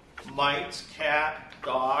mites, cat,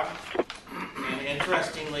 dog, and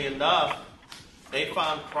interestingly enough, they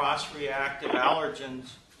found cross-reactive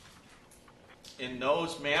allergens in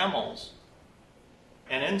those mammals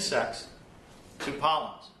and insects to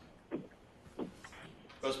pollens.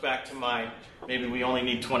 Goes back to maybe we only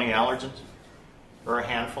need 20 allergens or a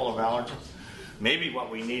handful of allergens. Maybe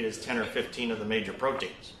what we need is 10 or 15 of the major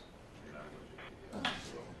proteins.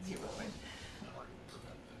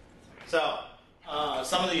 So,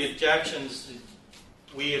 some of the objections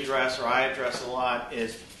we address, or I address a lot,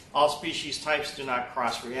 is all species types do not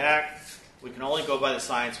cross-react. We can only go by the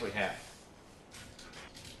science we have.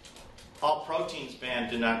 All proteins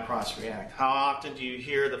banned do not cross-react. How often do you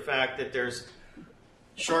hear the fact that there's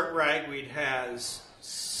short ragweed has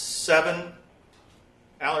 7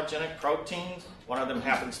 allergenic proteins? One of them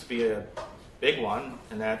happens to be a big one,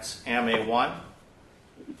 and that's AMA1.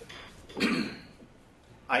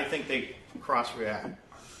 I think they cross-react.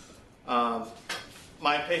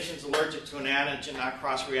 My patient's allergic to an antigen not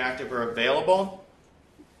cross-reactive or available.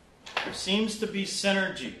 There seems to be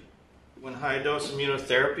synergy when high-dose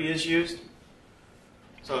immunotherapy is used.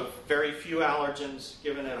 So very few allergens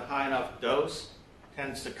given at a high enough dose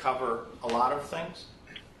tends to cover a lot of things.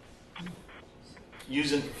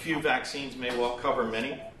 Using few vaccines may well cover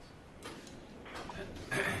many.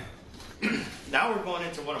 Now we're going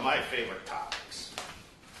into one of my favorite topics.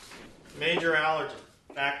 Major allergen,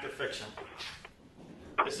 fact or fiction.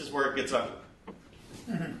 This is where it gets ugly.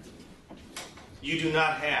 You do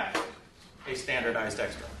not have a standardized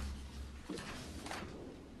extract.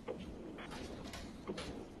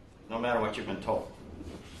 No matter what you've been told.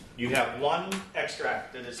 You have one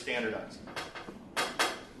extract that is standardized.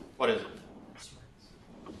 What is it?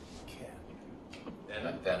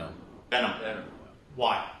 Venom. Venom.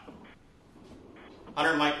 Why?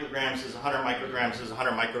 100 micrograms is 100 micrograms is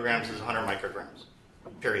 100 micrograms is 100 micrograms.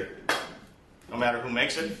 Period. No matter who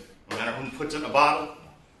makes it, no matter who puts it in a bottle,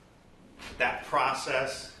 that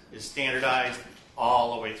process is standardized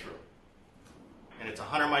all the way through. And it's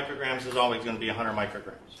 100 micrograms is always going to be 100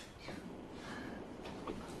 micrograms.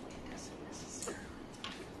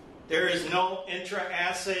 There is no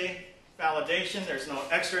intra-assay validation. There's no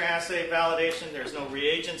extra-assay validation. There's no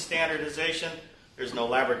reagent standardization. There's no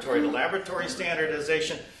laboratory-to-laboratory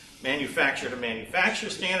standardization, manufacturer-to-manufacturer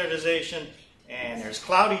standardization, and there's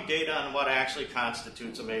cloudy data on what actually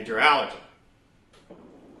constitutes a major allergen.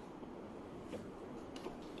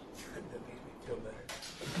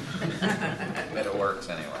 But it works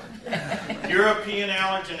anyway. European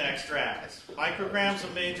allergen extracts. Micrograms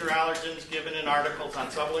of major allergens given in articles on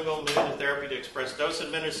sublingual immunotherapy to express dose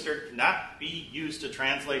administered cannot be used to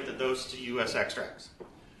translate the dose to U.S. extracts.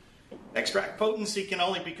 Extract potency can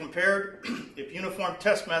only be compared if uniform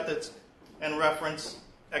test methods and reference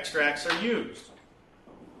extracts are used.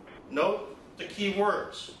 Note the key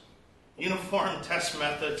words: uniform test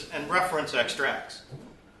methods and reference extracts.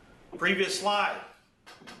 Previous slide.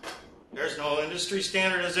 There's no industry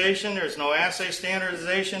standardization, there's no assay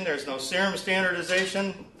standardization, there's no serum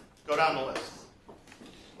standardization. Go down the list.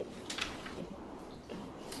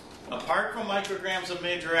 Apart from micrograms of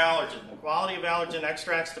major allergen, the quality of allergen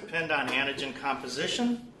extracts depend on antigen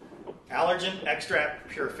composition, allergen extract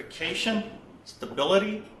purification,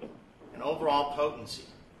 stability, and overall potency.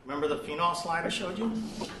 Remember the phenol slide I showed you?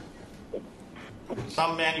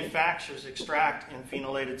 Some manufacturers extract in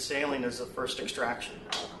phenylated saline as the first extraction.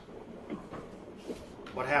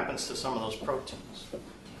 What happens to some of those proteins?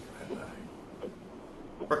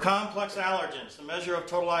 For complex allergens, the measure of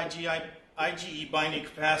total IgE binding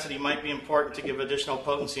capacity might be important to give additional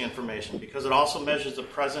potency information because it also measures the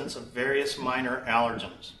presence of various minor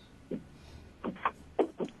allergens.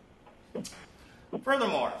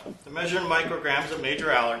 Furthermore, the measure in micrograms of major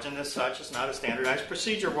allergen as such is not a standardized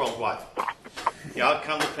procedure worldwide. The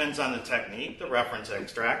outcome depends on the technique, the reference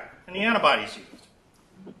extract, and the antibodies used.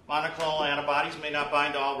 Monoclonal antibodies may not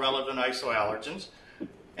bind to all relevant isoallergens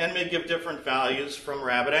and may give different values from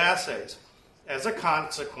rabbit assays. As a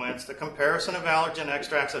consequence, the comparison of allergen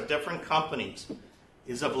extracts of different companies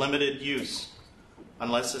is of limited use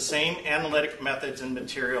unless the same analytic methods and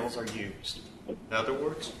materials are used. In other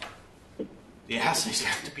words, the assays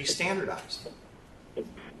have to be standardized.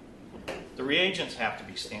 The reagents have to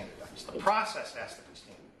be standardized. The process has to be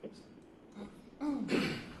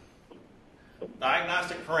standardized.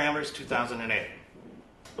 Diagnostic parameters 2008.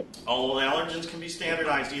 All allergens can be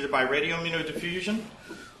standardized either by radioimmunodiffusion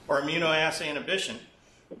or immunoassay inhibition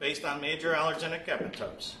based on major allergenic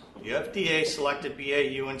epitopes. The FDA selected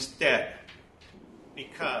BAU instead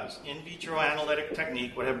because in vitro analytic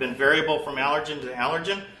technique would have been variable from allergen to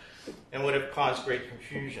allergen and would have caused great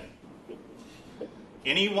confusion.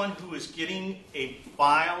 Anyone who is getting a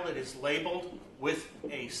vial that is labeled with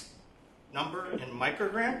a number in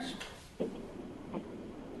micrograms,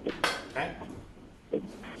 okay?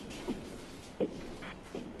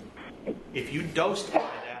 If you dosed by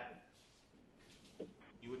that,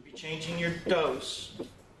 you would be changing your dose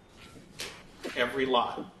every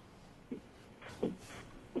lot.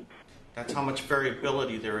 That's how much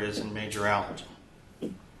variability there is in major allergen.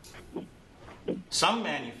 Some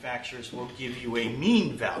manufacturers will give you a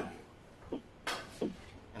mean value.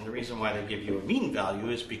 And the reason why they give you a mean value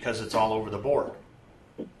is because it's all over the board.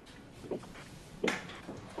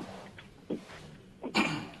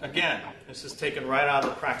 Again, this is taken right out of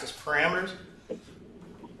the practice parameters.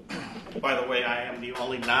 By the way, I am the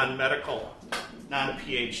only non-medical,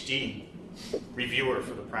 non-PhD reviewer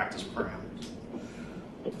for the practice parameters.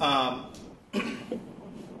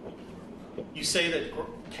 You say that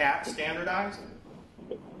CAT standardized?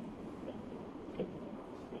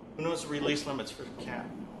 Who knows the release limits for CAT?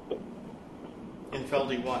 In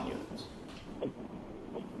FeLD1 units.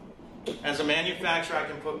 As a manufacturer, I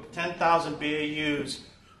can put 10,000 BAUs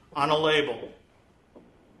on a label.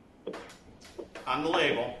 On the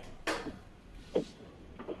label,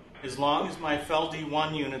 as long as my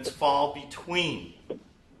FeLD1 units fall between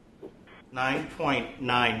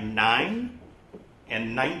 9.99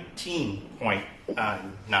 and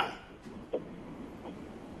 19.99.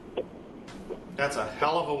 That's a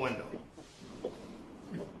hell of a window.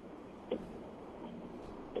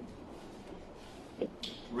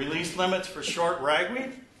 Release limits for short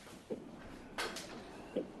ragweed,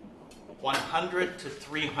 100 to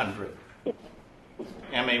 300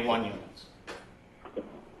 MA1 units.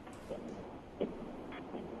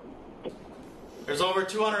 There's over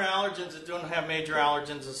 200 allergens that don't have major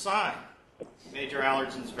allergens assigned. Major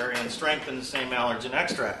allergens vary in strength in the same allergen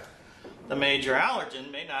extract. The major allergen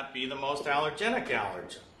may not be the most allergenic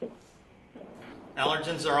allergen.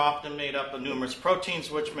 Allergens are often made up of numerous proteins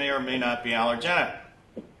which may or may not be allergenic.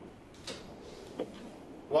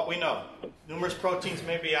 What we know, numerous proteins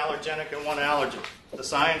may be allergenic in one allergen. The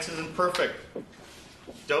science isn't perfect.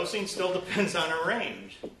 Dosing still depends on a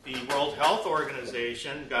range. The World Health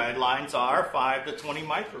Organization guidelines are 5 to 20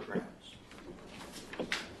 micrograms.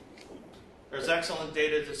 There's excellent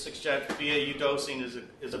data to suggest BAU dosing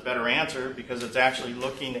is a better answer because it's actually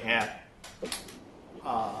looking at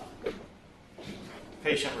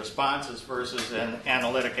patient responses versus an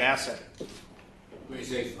analytic assay. When you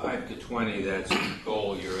say 5 to 20, that's the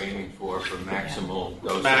goal you're aiming for maximal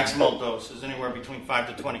dosing. Maximal dose is anywhere between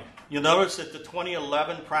 5 to 20. You'll notice that the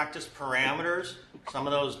 2011 practice parameters, some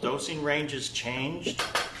of those dosing ranges changed,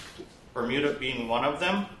 Bermuda being one of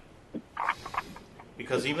them.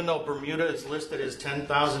 Because even though Bermuda is listed as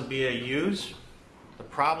 10,000 BAUs, the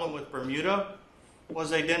problem with Bermuda was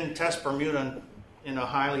they didn't test Bermuda in a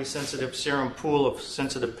highly sensitive serum pool of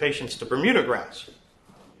sensitive patients to Bermuda grass.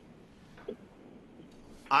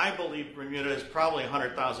 I believe Bermuda is probably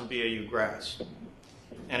 100,000 BAU grass.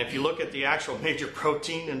 And if you look at the actual major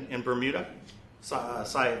protein in Bermuda,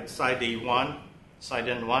 Sidin1,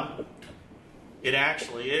 it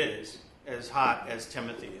actually is as hot as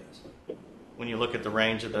Timothy is when you look at the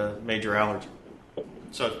range of the major allergen.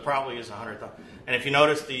 So it probably is 100,000. And if you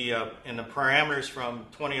notice in the parameters from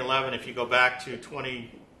 2011, if you go back to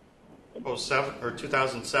 2007 or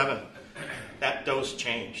 2007, that dose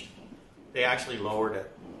changed. They actually lowered it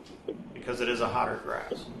because it is a hotter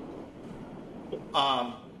grass.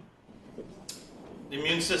 The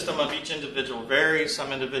immune system of each individual varies.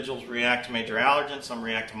 Some individuals react to major allergens, some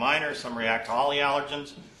react to minor, some react to all the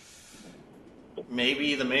allergens.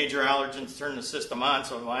 Maybe the major allergens turn the system on,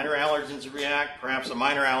 so the minor allergens react. Perhaps the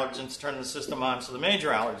minor allergens turn the system on, so the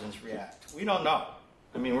major allergens react. We don't know.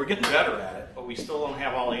 I mean, we're getting better at it, but we still don't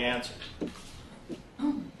have all the answers.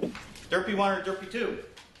 Derpy 1 or Derpy 2?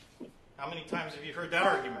 How many times have you heard that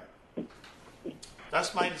argument?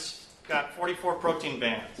 Dust mites got 44 protein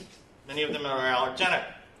bands. Many of them are allergenic.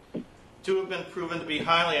 2 have been proven to be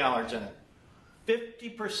highly allergenic.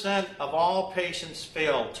 50% of all patients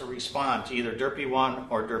fail to respond to either Derpy 1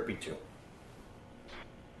 or Derpy 2.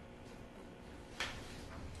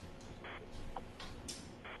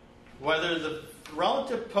 Whether the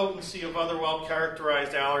relative potency of other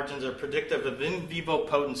well-characterized allergens are predictive of in vivo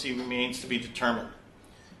potency remains to be determined.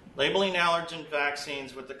 Labeling allergen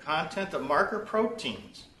vaccines with the content of marker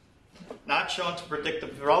proteins not shown to predict the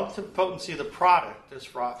relative potency of the product is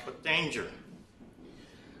fraught with danger.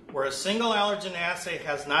 Where a single allergen assay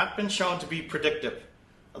has not been shown to be predictive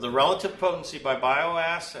of the relative potency by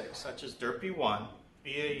bioassays, such as Derpy 1,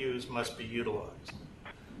 BAUs must be utilized.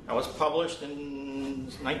 That was published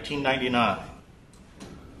in 1999.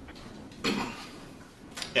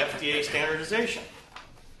 FDA standardization.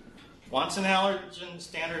 Once an allergen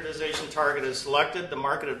standardization target is selected, the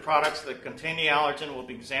marketed products that contain the allergen will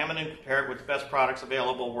be examined and compared with the best products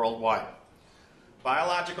available worldwide.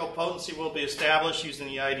 Biological potency will be established using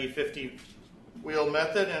the ID50 wheel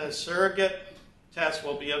method, and a surrogate test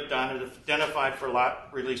will be done and identified for lot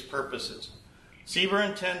release purposes. CBER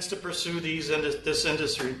intends to pursue this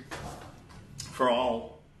industry for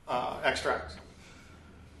all extracts.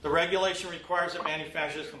 The regulation requires that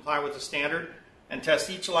manufacturers comply with the standard and test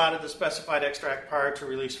each lot of the specified extract prior to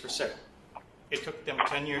release for sale. It took them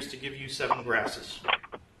 10 years to give you 7 grasses.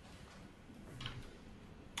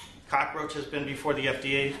 Cockroach has been before the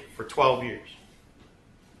FDA for 12 years.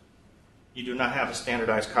 You do not have a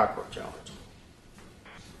standardized cockroach allergen.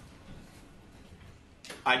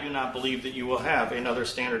 I do not believe that you will have another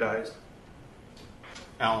standardized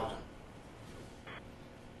allergen.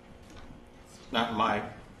 Not my.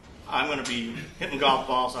 I'm going to be hitting golf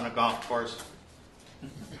balls on a golf course.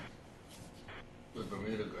 With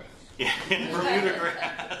Bermuda grass. Yeah, in Bermuda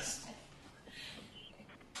grass.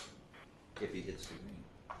 If he hits the green.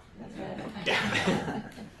 Yeah.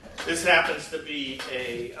 This happens to be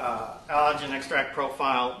a allergen extract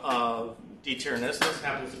profile of D-Tyrannus. This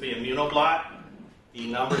happens to be immunoblot. The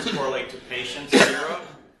numbers correlate to patients 0.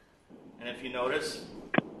 And if you notice,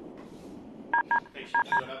 patients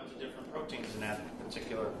put up to different proteins in that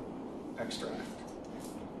particular extract.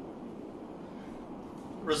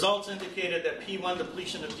 Results indicated that P1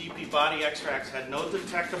 depletion of DP body extracts had no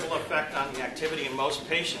detectable effect on the activity in most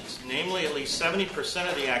patients. Namely, at least 70%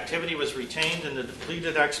 of the activity was retained in the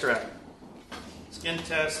depleted extract. Skin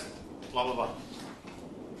test, blah, blah, blah.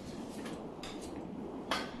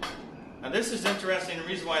 Now this is interesting. The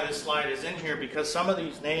reason why this slide is in here, because some of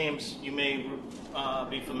these names you may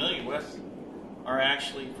be familiar with are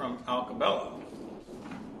actually from Alcabello.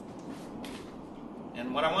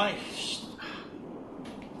 And what I want to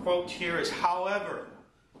quote here is, however,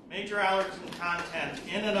 major allergen content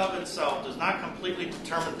in and of itself does not completely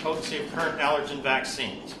determine potency of current allergen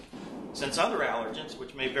vaccines. Since other allergens,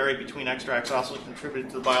 which may vary between extracts, also contribute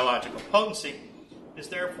to the biological potency, it is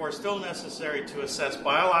therefore still necessary to assess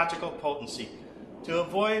biological potency to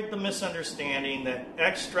avoid the misunderstanding that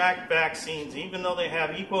extract vaccines, even though they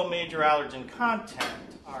have equal major allergen content,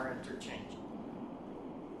 are interchangeable.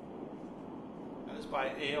 That is by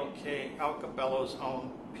A.L.K. Alcabello's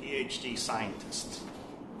own PhD scientist.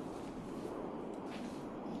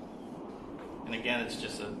 And again, it's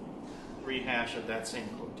just a rehash of that same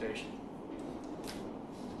quotation.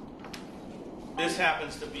 This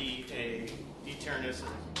happens to be a deterrence of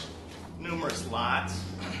numerous lots.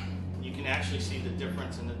 You can actually see the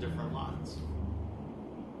difference in the different lots.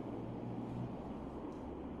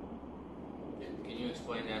 Can you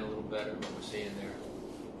explain that a little better, what we're seeing there?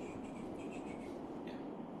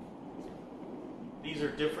 These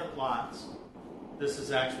are different lots. This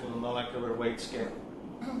is actually a molecular weight scale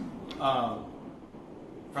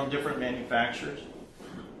from different manufacturers.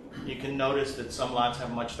 You can notice that some lots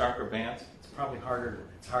have much darker bands. It's probably harder,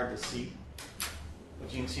 it's hard to see.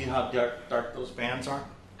 But you can see how dark those bands are.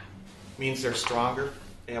 It means they're stronger.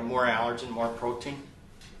 They have more allergen, more protein.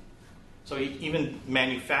 So even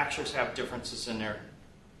manufacturers have differences in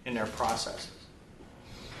their processes.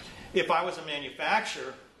 If I was a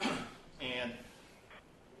manufacturer and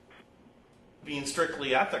being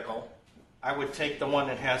strictly ethical, I would take the one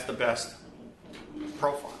that has the best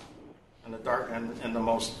profile and the dark and the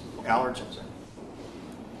most allergens in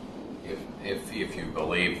it. If you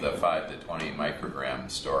believe the 5 to 20 microgram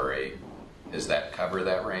story, does that cover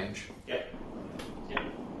that range? Yeah. Yeah.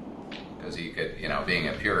 Because you could, being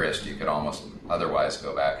a purist, you could almost otherwise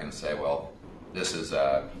go back and say, well, this is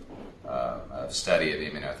a study of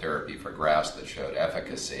immunotherapy for grass that showed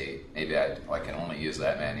efficacy. Maybe I can only use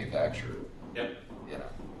that manufacturer. Yep.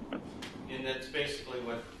 And that's basically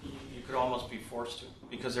what you could almost be forced to,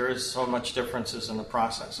 because there is so much differences in the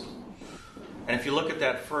processes. And if you look at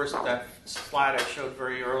that slide I showed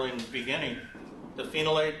very early in the beginning, the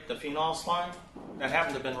phenol slide, that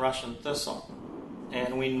happened to have been Russian thistle.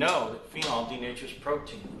 And we know that phenol denatures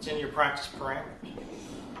protein. It's in your practice parameters.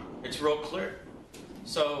 It's real clear.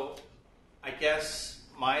 So I guess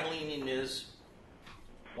my leaning is,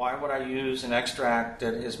 why would I use an extract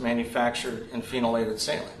that is manufactured in phenylated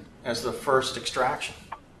saline as the first extraction?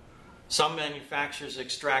 Some manufacturers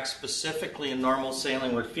extract specifically in normal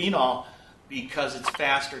saline with phenol because it's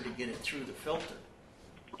faster to get it through the filter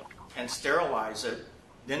and sterilize it.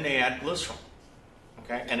 Then they add glycerin.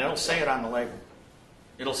 Okay? And it'll say it on the label.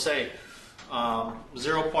 It'll say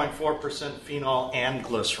 0.4% phenol and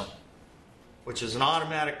glycerin, which is an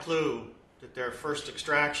automatic clue that their first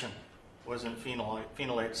extraction was in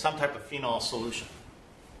phenolate, some type of phenol solution.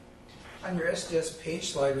 On your SDS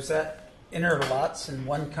page slide, was that inner lots in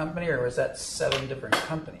one company, or was that 7 different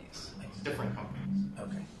companies? Different companies.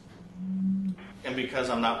 Okay. And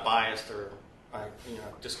because I'm not biased or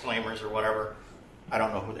disclaimers or whatever, I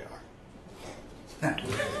don't know who they are.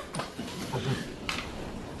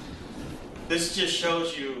 This just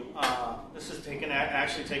shows you, this is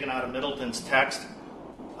actually taken out of Middleton's text.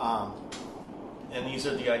 And these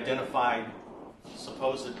are the identified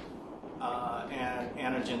supposed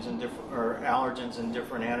antigens or allergens in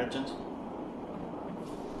different antigens.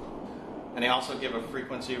 And they also give a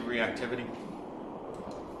frequency of reactivity.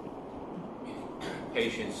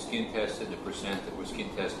 Patients skin tested, the percent that were skin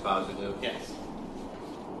test positive. Yes.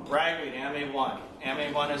 Ragweed, AMA1.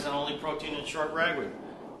 AMA1 is the only protein in short ragweed.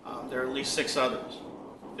 There are at least 6 others.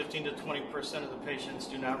 15 to 20% of the patients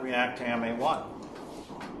do not react to AMA1.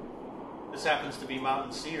 This happens to be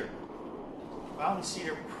mountain cedar. Mountain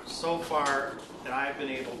cedar, so far that I've been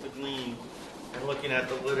able to glean and looking at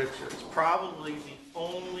the literature, is probably the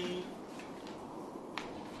only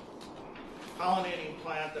pollinating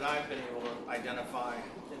plant that I've been able to identify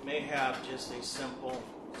that may have just a simple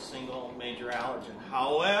single major allergen.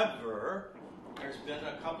 However, there's been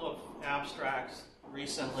a couple of abstracts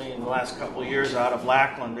recently in the last couple of years out of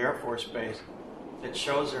Lackland Air Force Base that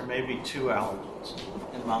shows there may be 2 allergens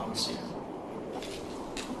in mountain cedar.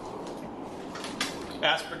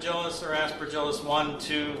 Aspergillus or Aspergillus 1,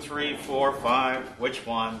 2, 3, 4, 5. Which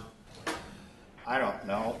one? I don't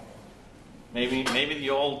know. Maybe the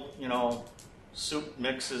old, soup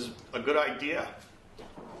mix is a good idea.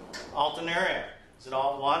 Alternaria. Is it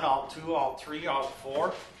all 1, all 2, all 3, all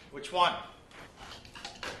 4? Which one?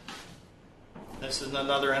 This is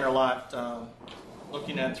another interlot,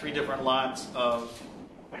 looking at 3 different lots of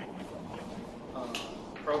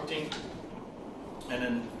protein. And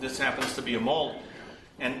then this happens to be a mold.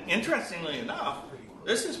 And interestingly enough,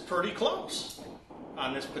 this is pretty close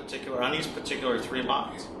on these particular 3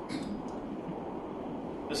 lots.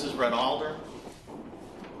 This is red alder.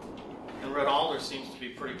 And red alder seems to be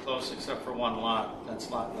pretty close except for 1 lot.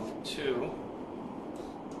 That's lot number 2.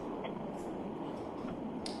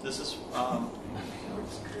 This is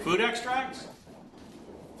food extracts.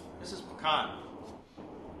 This is pecan.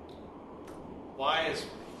 Why is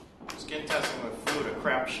skin testing with food a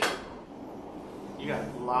crapshoot? You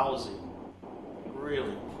got lousy,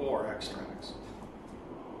 really poor extracts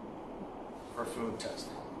for food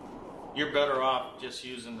testing. you're better off just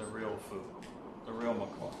using the real food, the real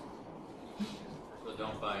McCoy. So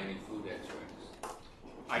don't buy any food extracts.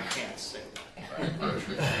 I can't say that.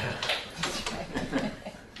 Right.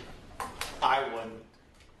 I wouldn't.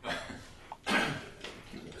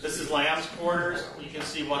 This is lamb's quarters. You can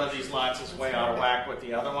see one of these lots is way out of whack with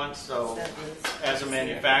the other one. So as a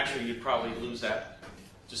manufacturer, you'd probably lose that,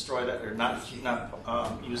 destroy that, or not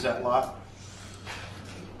use that lot.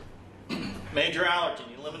 Major allergen.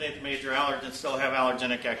 You eliminate the major allergen and still have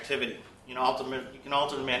allergenic activity. You can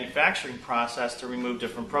alter the manufacturing process to remove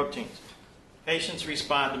different proteins. Patients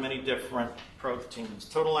respond to many different proteins.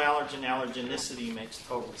 Total allergenicity makes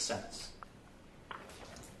total sense.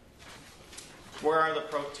 Where are the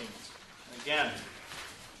proteins? Again,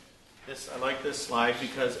 I like this slide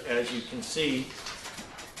because, as you can see,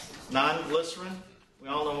 non-glycerin, we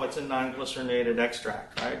all know what's in non-glycerinated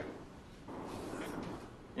extract, right?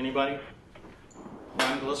 Anybody?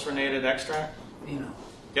 Non-glycerinated extract? Phenol.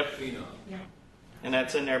 Yep. Phenol. Yeah. And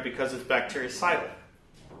that's in there because it's bactericidal.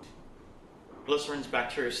 Glycerin's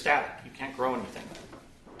bacteriostatic. You can't grow anything.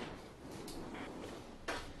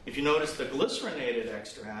 If you notice the glycerinated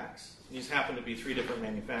extracts, these happen to be 3 different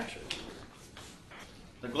manufacturers.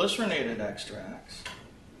 The glycerinated extracts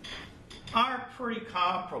are pretty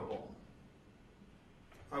comparable.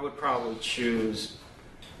 I would probably choose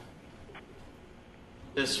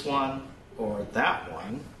this one or that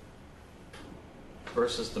one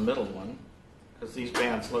versus the middle one, because these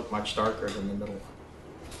bands look much darker than the middle one.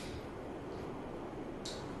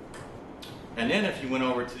 And then if you went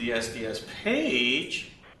over to the SDS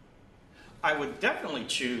page, I would definitely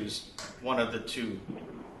choose one of the 2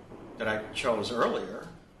 that I chose earlier,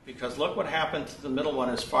 because look what happened to the middle one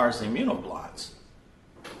as far as the immunoblots.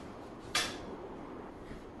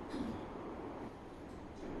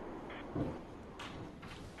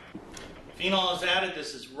 Phenol is added.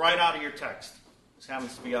 This is right out of your text. This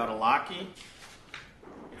happens to be out of Lockheed.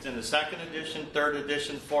 It's in the 2nd edition, 3rd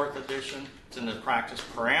edition, 4th edition. It's in the practice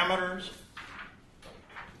parameters.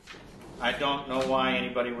 I don't know why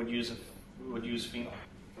anybody would use phenol.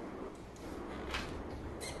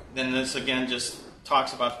 Then this again just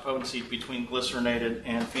talks about the potency between glycerinated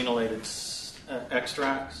and phenolated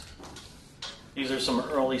extracts. These are some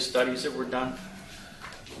early studies that were done.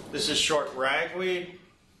 This is short ragweed.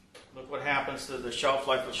 Look what happens to the shelf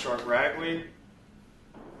life of short ragweed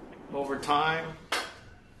over time,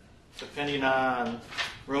 depending on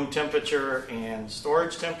room temperature and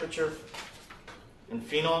storage temperature. And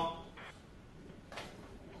phenol.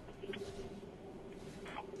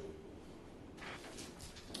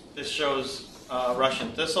 This shows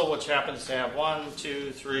Russian thistle, which happens to have 1,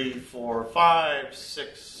 2, 3, 4, 5,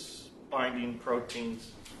 6 binding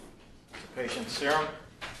proteins to patient's serum.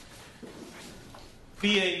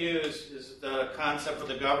 BAUs is the concept of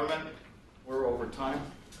the government. We're over time.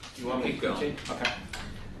 Do you want me to continue? Okay.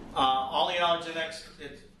 All the allergenics,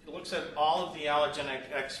 it looks at all of the allergenic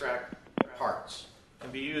extract parts. It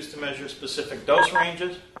can be used to measure specific dose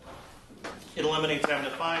ranges. It eliminates having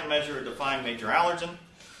to find, measure, or define major allergen.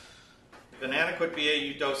 If an adequate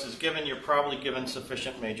BAU dose is given, you're probably given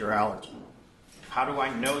sufficient major allergen. How do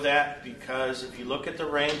I know that? Because if you look at the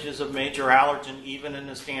ranges of major allergen, even in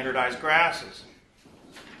the standardized grasses,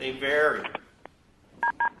 they vary.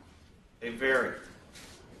 They vary.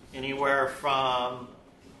 Anywhere from,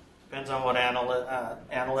 depends on what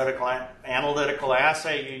analytical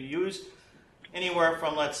assay you use, anywhere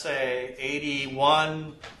from, let's say,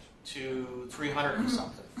 81 to 300 and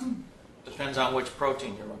something. Depends on which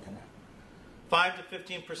protein you're looking at. 5 to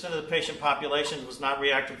 15% of the patient population was not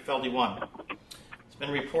reactive to FeLD1. It's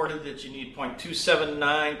been reported that you need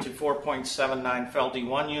 0.279 to 4.79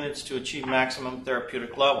 FeLD1 units to achieve maximum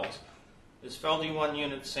therapeutic levels. Is FeLD1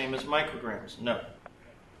 unit the same as micrograms? No.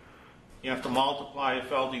 You have to multiply a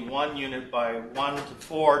FeLD1 unit by 1 to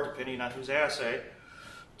 4, depending on whose assay,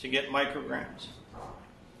 to get micrograms.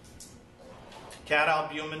 Cat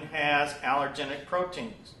albumin has allergenic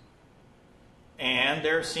proteins. And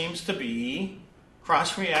there seems to be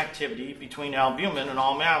cross-reactivity between albumin and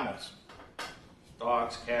all mammals.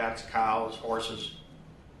 Dogs, cats, cows, horses.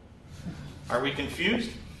 Are we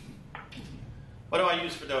confused? What do I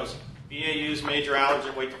use for dosing? BAUs, major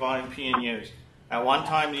allergen, weight to volume, PNUs. At one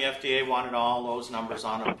time, the FDA wanted all those numbers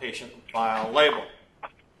on a patient vial label.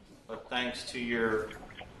 But thanks to your,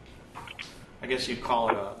 I guess you'd call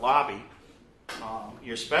it a lobby,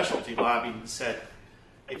 your specialty lobby said,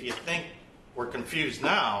 if you think we're confused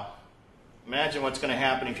now, imagine what's going to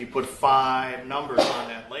happen if you put 5 numbers on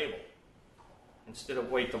that label. Instead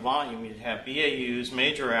of weight to volume, you'd have BAUs,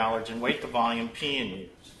 major allergen, weight to volume, PNUs.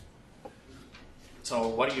 So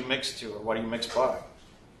what do you mix to, or what do you mix by?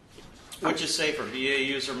 Which is safer,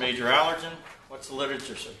 BAUs or major allergen? What's the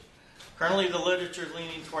literature say? Currently, the literature is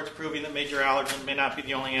leaning towards proving that major allergen may not be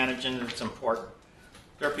the only antigen that's important.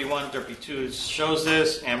 DERPI-1, DERPI-2 shows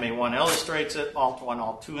this, AMA-1 illustrates it, ALT-1,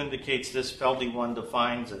 ALT-2 indicates this, FELD-1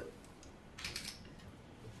 defines it.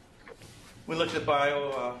 We looked at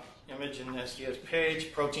bioimage in SDS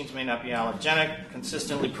page. Proteins may not be allergenic.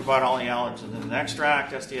 Consistently provide all the allergens in an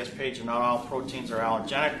extract. SDS page and not all proteins are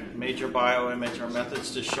allergenic. Major bioimage are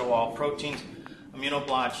methods to show all proteins.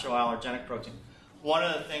 Immunoblots show allergenic proteins. One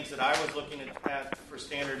of the things that I was looking at for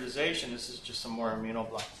standardization, this is just some more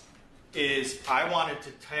immunoblots, is I wanted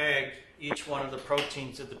to tag each one of the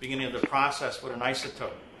proteins at the beginning of the process with an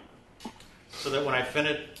isotope. So that when I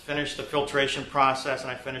finished the filtration process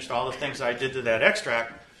and I finished all the things I did to that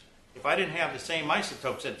extract, if I didn't have the same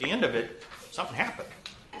isotopes at the end of it, something happened.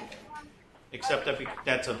 Except that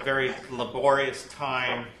that's a very laborious,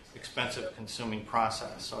 time, expensive consuming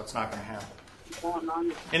process, so it's not going to happen.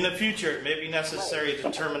 In the future, it may be necessary to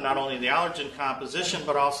determine not only the allergen composition,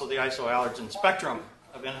 but also the isoallergen spectrum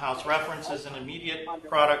of in-house references and intermediate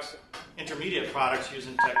products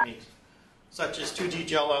using techniques such as 2D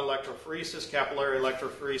gel electrophoresis, capillary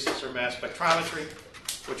electrophoresis, or mass spectrometry,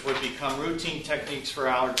 which would become routine techniques for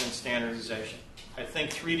allergen standardization. I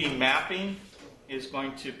think 3D mapping is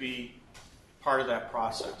going to be part of that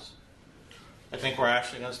process. I think we're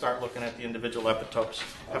actually going to start looking at the individual epitopes,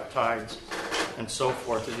 peptides, and so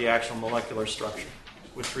forth as the actual molecular structure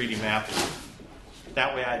with 3D mapping.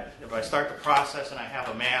 That way, if I start the process and I have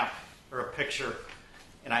a map or a picture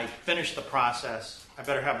and I finish the process, I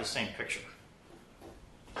better have the same picture,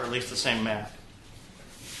 or at least the same map.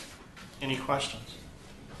 Any questions?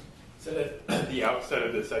 Said at the outset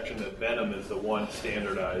of this section that venom is the one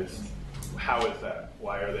standardized. How is that?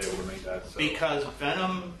 Why are they able to make that so? Because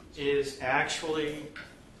venom is actually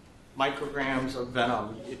micrograms of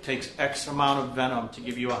venom. It takes X amount of venom to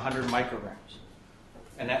give you 100 micrograms.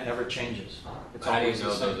 And that never changes. It's How do you always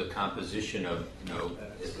know, the though, same. the composition of,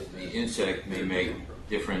 the insect may make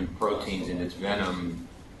different proteins in its venom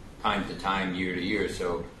time to time, year to year,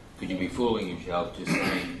 so could you be fooling yourself just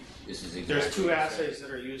saying this is exactly There's two the same? assays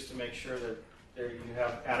that are used to make sure that you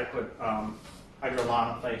have adequate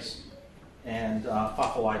hydrolanophase and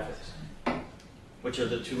phospholipase, which are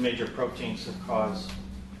the two major proteins that cause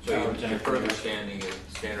So you're allergenic further reaction.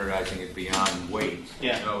 standardizing it beyond weight.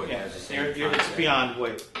 Yeah, No, it yeah. has the same It's concept. beyond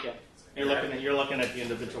weight. Yeah, you're looking at the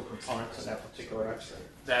individual components of that particular extract.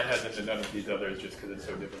 That hasn't been done with these others just because it's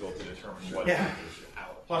so difficult to determine what. Yeah.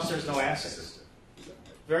 Plus, there's no assays.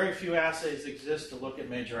 Very few assays exist to look at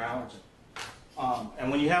major allergen. And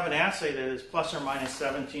when you have an assay that is plus or minus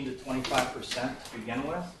 17 to 25% to begin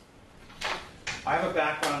with, I have a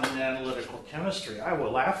background in analytical chemistry. I will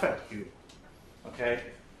laugh at you. Okay?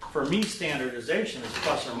 For me, standardization is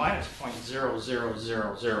plus or minus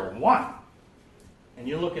 0.00001. And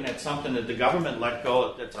you're looking at something that the government let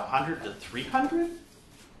go that's 100 to 300?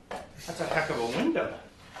 That's a heck of a window.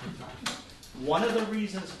 One of the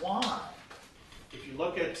reasons why, if you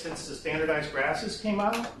look at since the standardized grasses came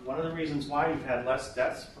out, one of the reasons why you've had less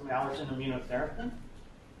deaths from allergen immunotherapy,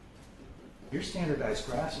 your standardized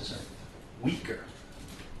grasses are weaker,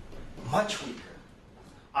 much weaker.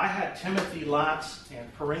 I had Timothy lots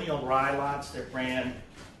and perennial rye lots that ran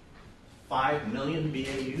 5 million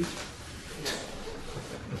BAUs.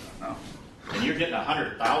 And you're getting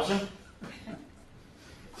 100,000?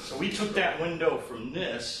 So we took that window from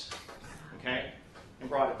this, okay, and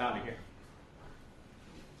brought it down to here.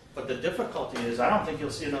 But the difficulty is I don't think you'll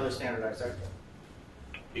see another standardized extract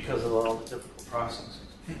because of all the difficult processes.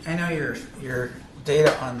 I know your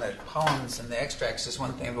data on the pollens and the extracts is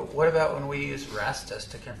one thing, but what about when we use RAS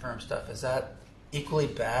test to confirm stuff? Is that equally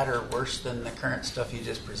bad or worse than the current stuff you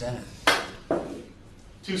just presented?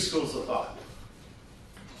 Two schools of thought.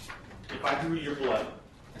 If I drew your blood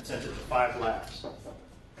and sent it to 5 labs,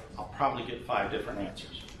 I'll probably get 5 different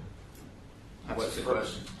answers. What's the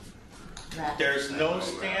question? There's no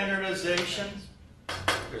standardization.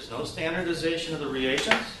 There's no standardization of the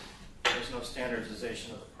reagents. There's no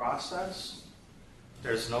standardization of the process.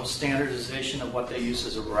 There's no standardization of what they use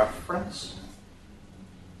as a reference.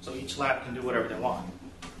 So each lab can do whatever they want.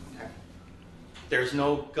 Okay? There's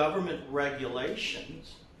no government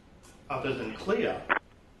regulations other than CLIA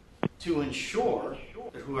to ensure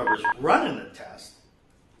that whoever's running the test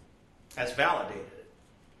has validated it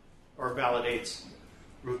or validates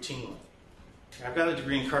routinely. I've got a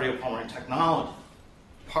degree in cardiopulmonary technology.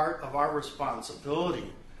 Part of our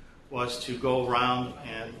responsibility was to go around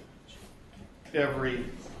and every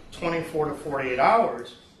 24 to 48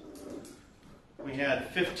 hours, we had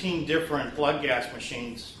 15 different blood gas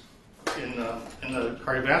machines in the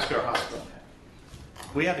cardiovascular hospital.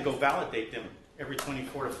 We had to go validate them every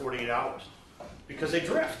 24 to 48 hours because they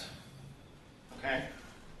drift. Okay?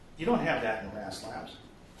 You don't have that in RAS labs.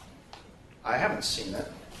 I haven't seen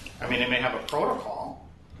it. I mean, they may have a protocol,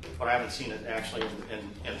 but I haven't seen it actually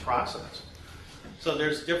in process. So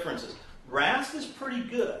there's differences. RAS is pretty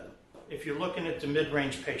good if you're looking at the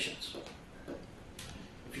mid-range patients.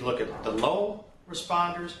 If you look at the low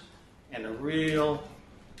responders and the real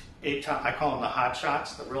I call them the hot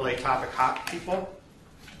shots, the real atopic hot people,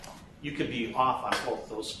 you could be off on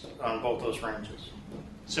both those ranges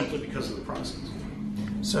simply because of the process.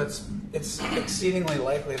 So it's exceedingly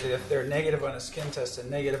likely that if they're negative on a skin test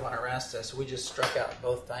and negative on a RAS test, we just struck out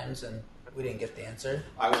both times and we didn't get the answer?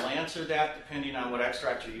 I will answer that depending on what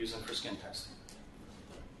extract you're using for skin testing.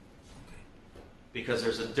 Because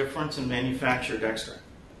there's a difference in manufactured extract.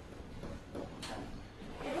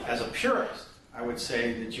 As a purist, I would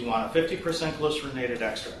say that you want a 50% glycerinated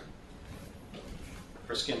extract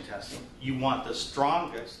for skin testing. You want the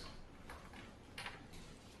strongest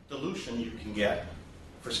dilution you can get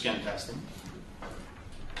for skin testing,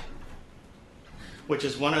 which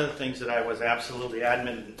is one of the things that I was absolutely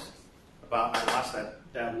adamant about when I lost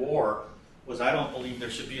that war, was I don't believe there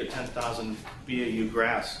should be a 10,000 BAU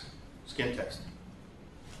grass skin testing.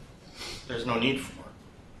 There's no need for it.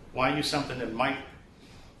 Why use something that might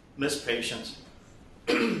miss patients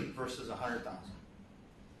versus 100,000?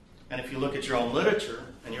 And if you look at your own literature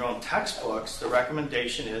and your own textbooks, the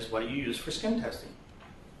recommendation is, what do you use for skin testing?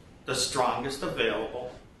 The strongest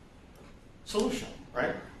available solution,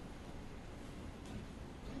 right?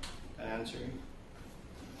 That answer you?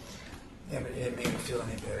 Yeah, but it didn't make me feel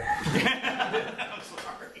any better. I'm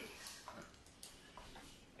sorry.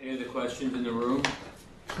 Any other questions in the room?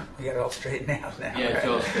 We got it all straightened out now. Yeah, it's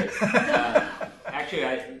all straight. Actually,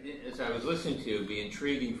 as I was listening to you, it'd be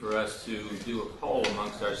intriguing for us to do a poll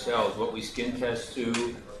amongst ourselves, what we skin test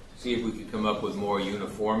to, see if we could come up with more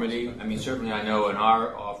uniformity. I mean, certainly I know in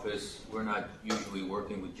our office, we're not usually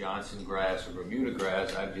working with Johnson grass or Bermuda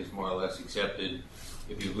grass. I've just more or less accepted,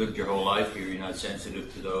 if you've lived your whole life here, you're not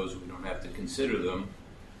sensitive to those, we don't have to consider them.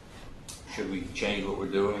 Should we change what we're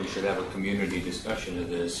doing? We should have a community discussion of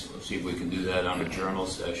this. We'll see if we can do that on a journal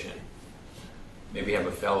session. Maybe have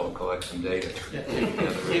a fellow collect some data.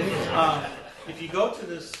 If you go to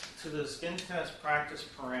the skin test practice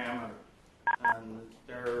parameter,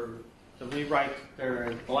 the rewrite,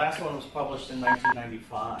 the last one was published in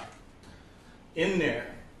 1995. In there,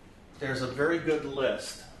 there's a very good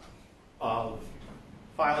list of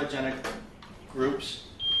phylogenetic groups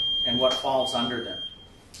and what falls under them.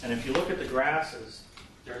 And if you look at the grasses,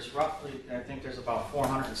 there's roughly, I think there's about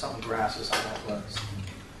 400 and something grasses on that list.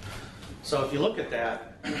 So if you look at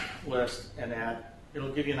that list and that,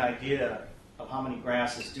 it'll give you an idea of how many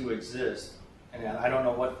grasses do exist. And I don't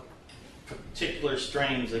know what particular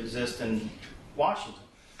strains exist in Washington.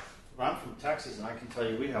 But I'm from Texas, and I can tell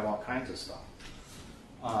you we have all kinds of stuff.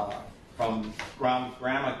 From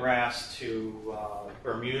grandma grass to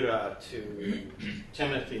Bermuda to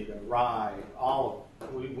Timothy to rye,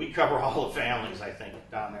 we cover all the families, I think,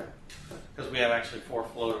 down there, because we have actually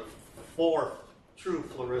four true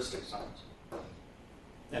floristic zones.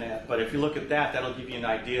 But if you look at that, that'll give you an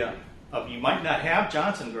idea of, you might not have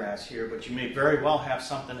Johnson grass here, but you may very well have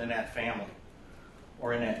something in that family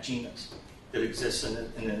or in that genus that exists in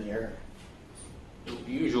the area.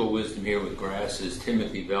 The usual wisdom here with grass is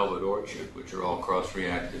Timothy velvet orchard, which are all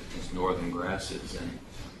cross-reactive as northern grasses, and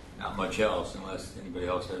not much else unless anybody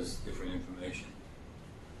else has different information.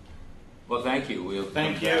 Well, thank you.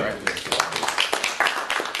 Thank you. If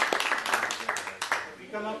you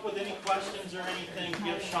come up with any questions or anything,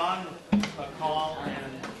 give Sean a call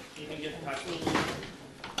and he can get in touch with you.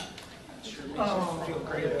 Oh, I feel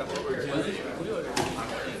great about what we're doing.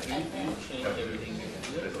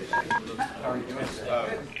 How are you doing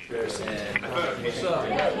today? What's up?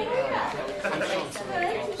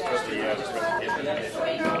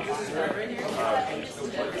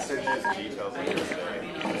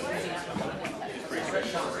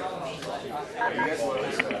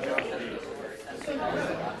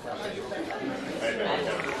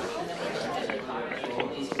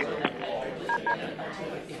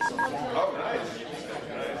 Oh, nice.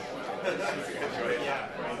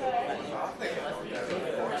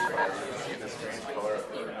 See the strange color of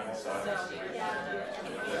the inside.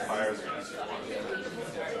 The fires are easy.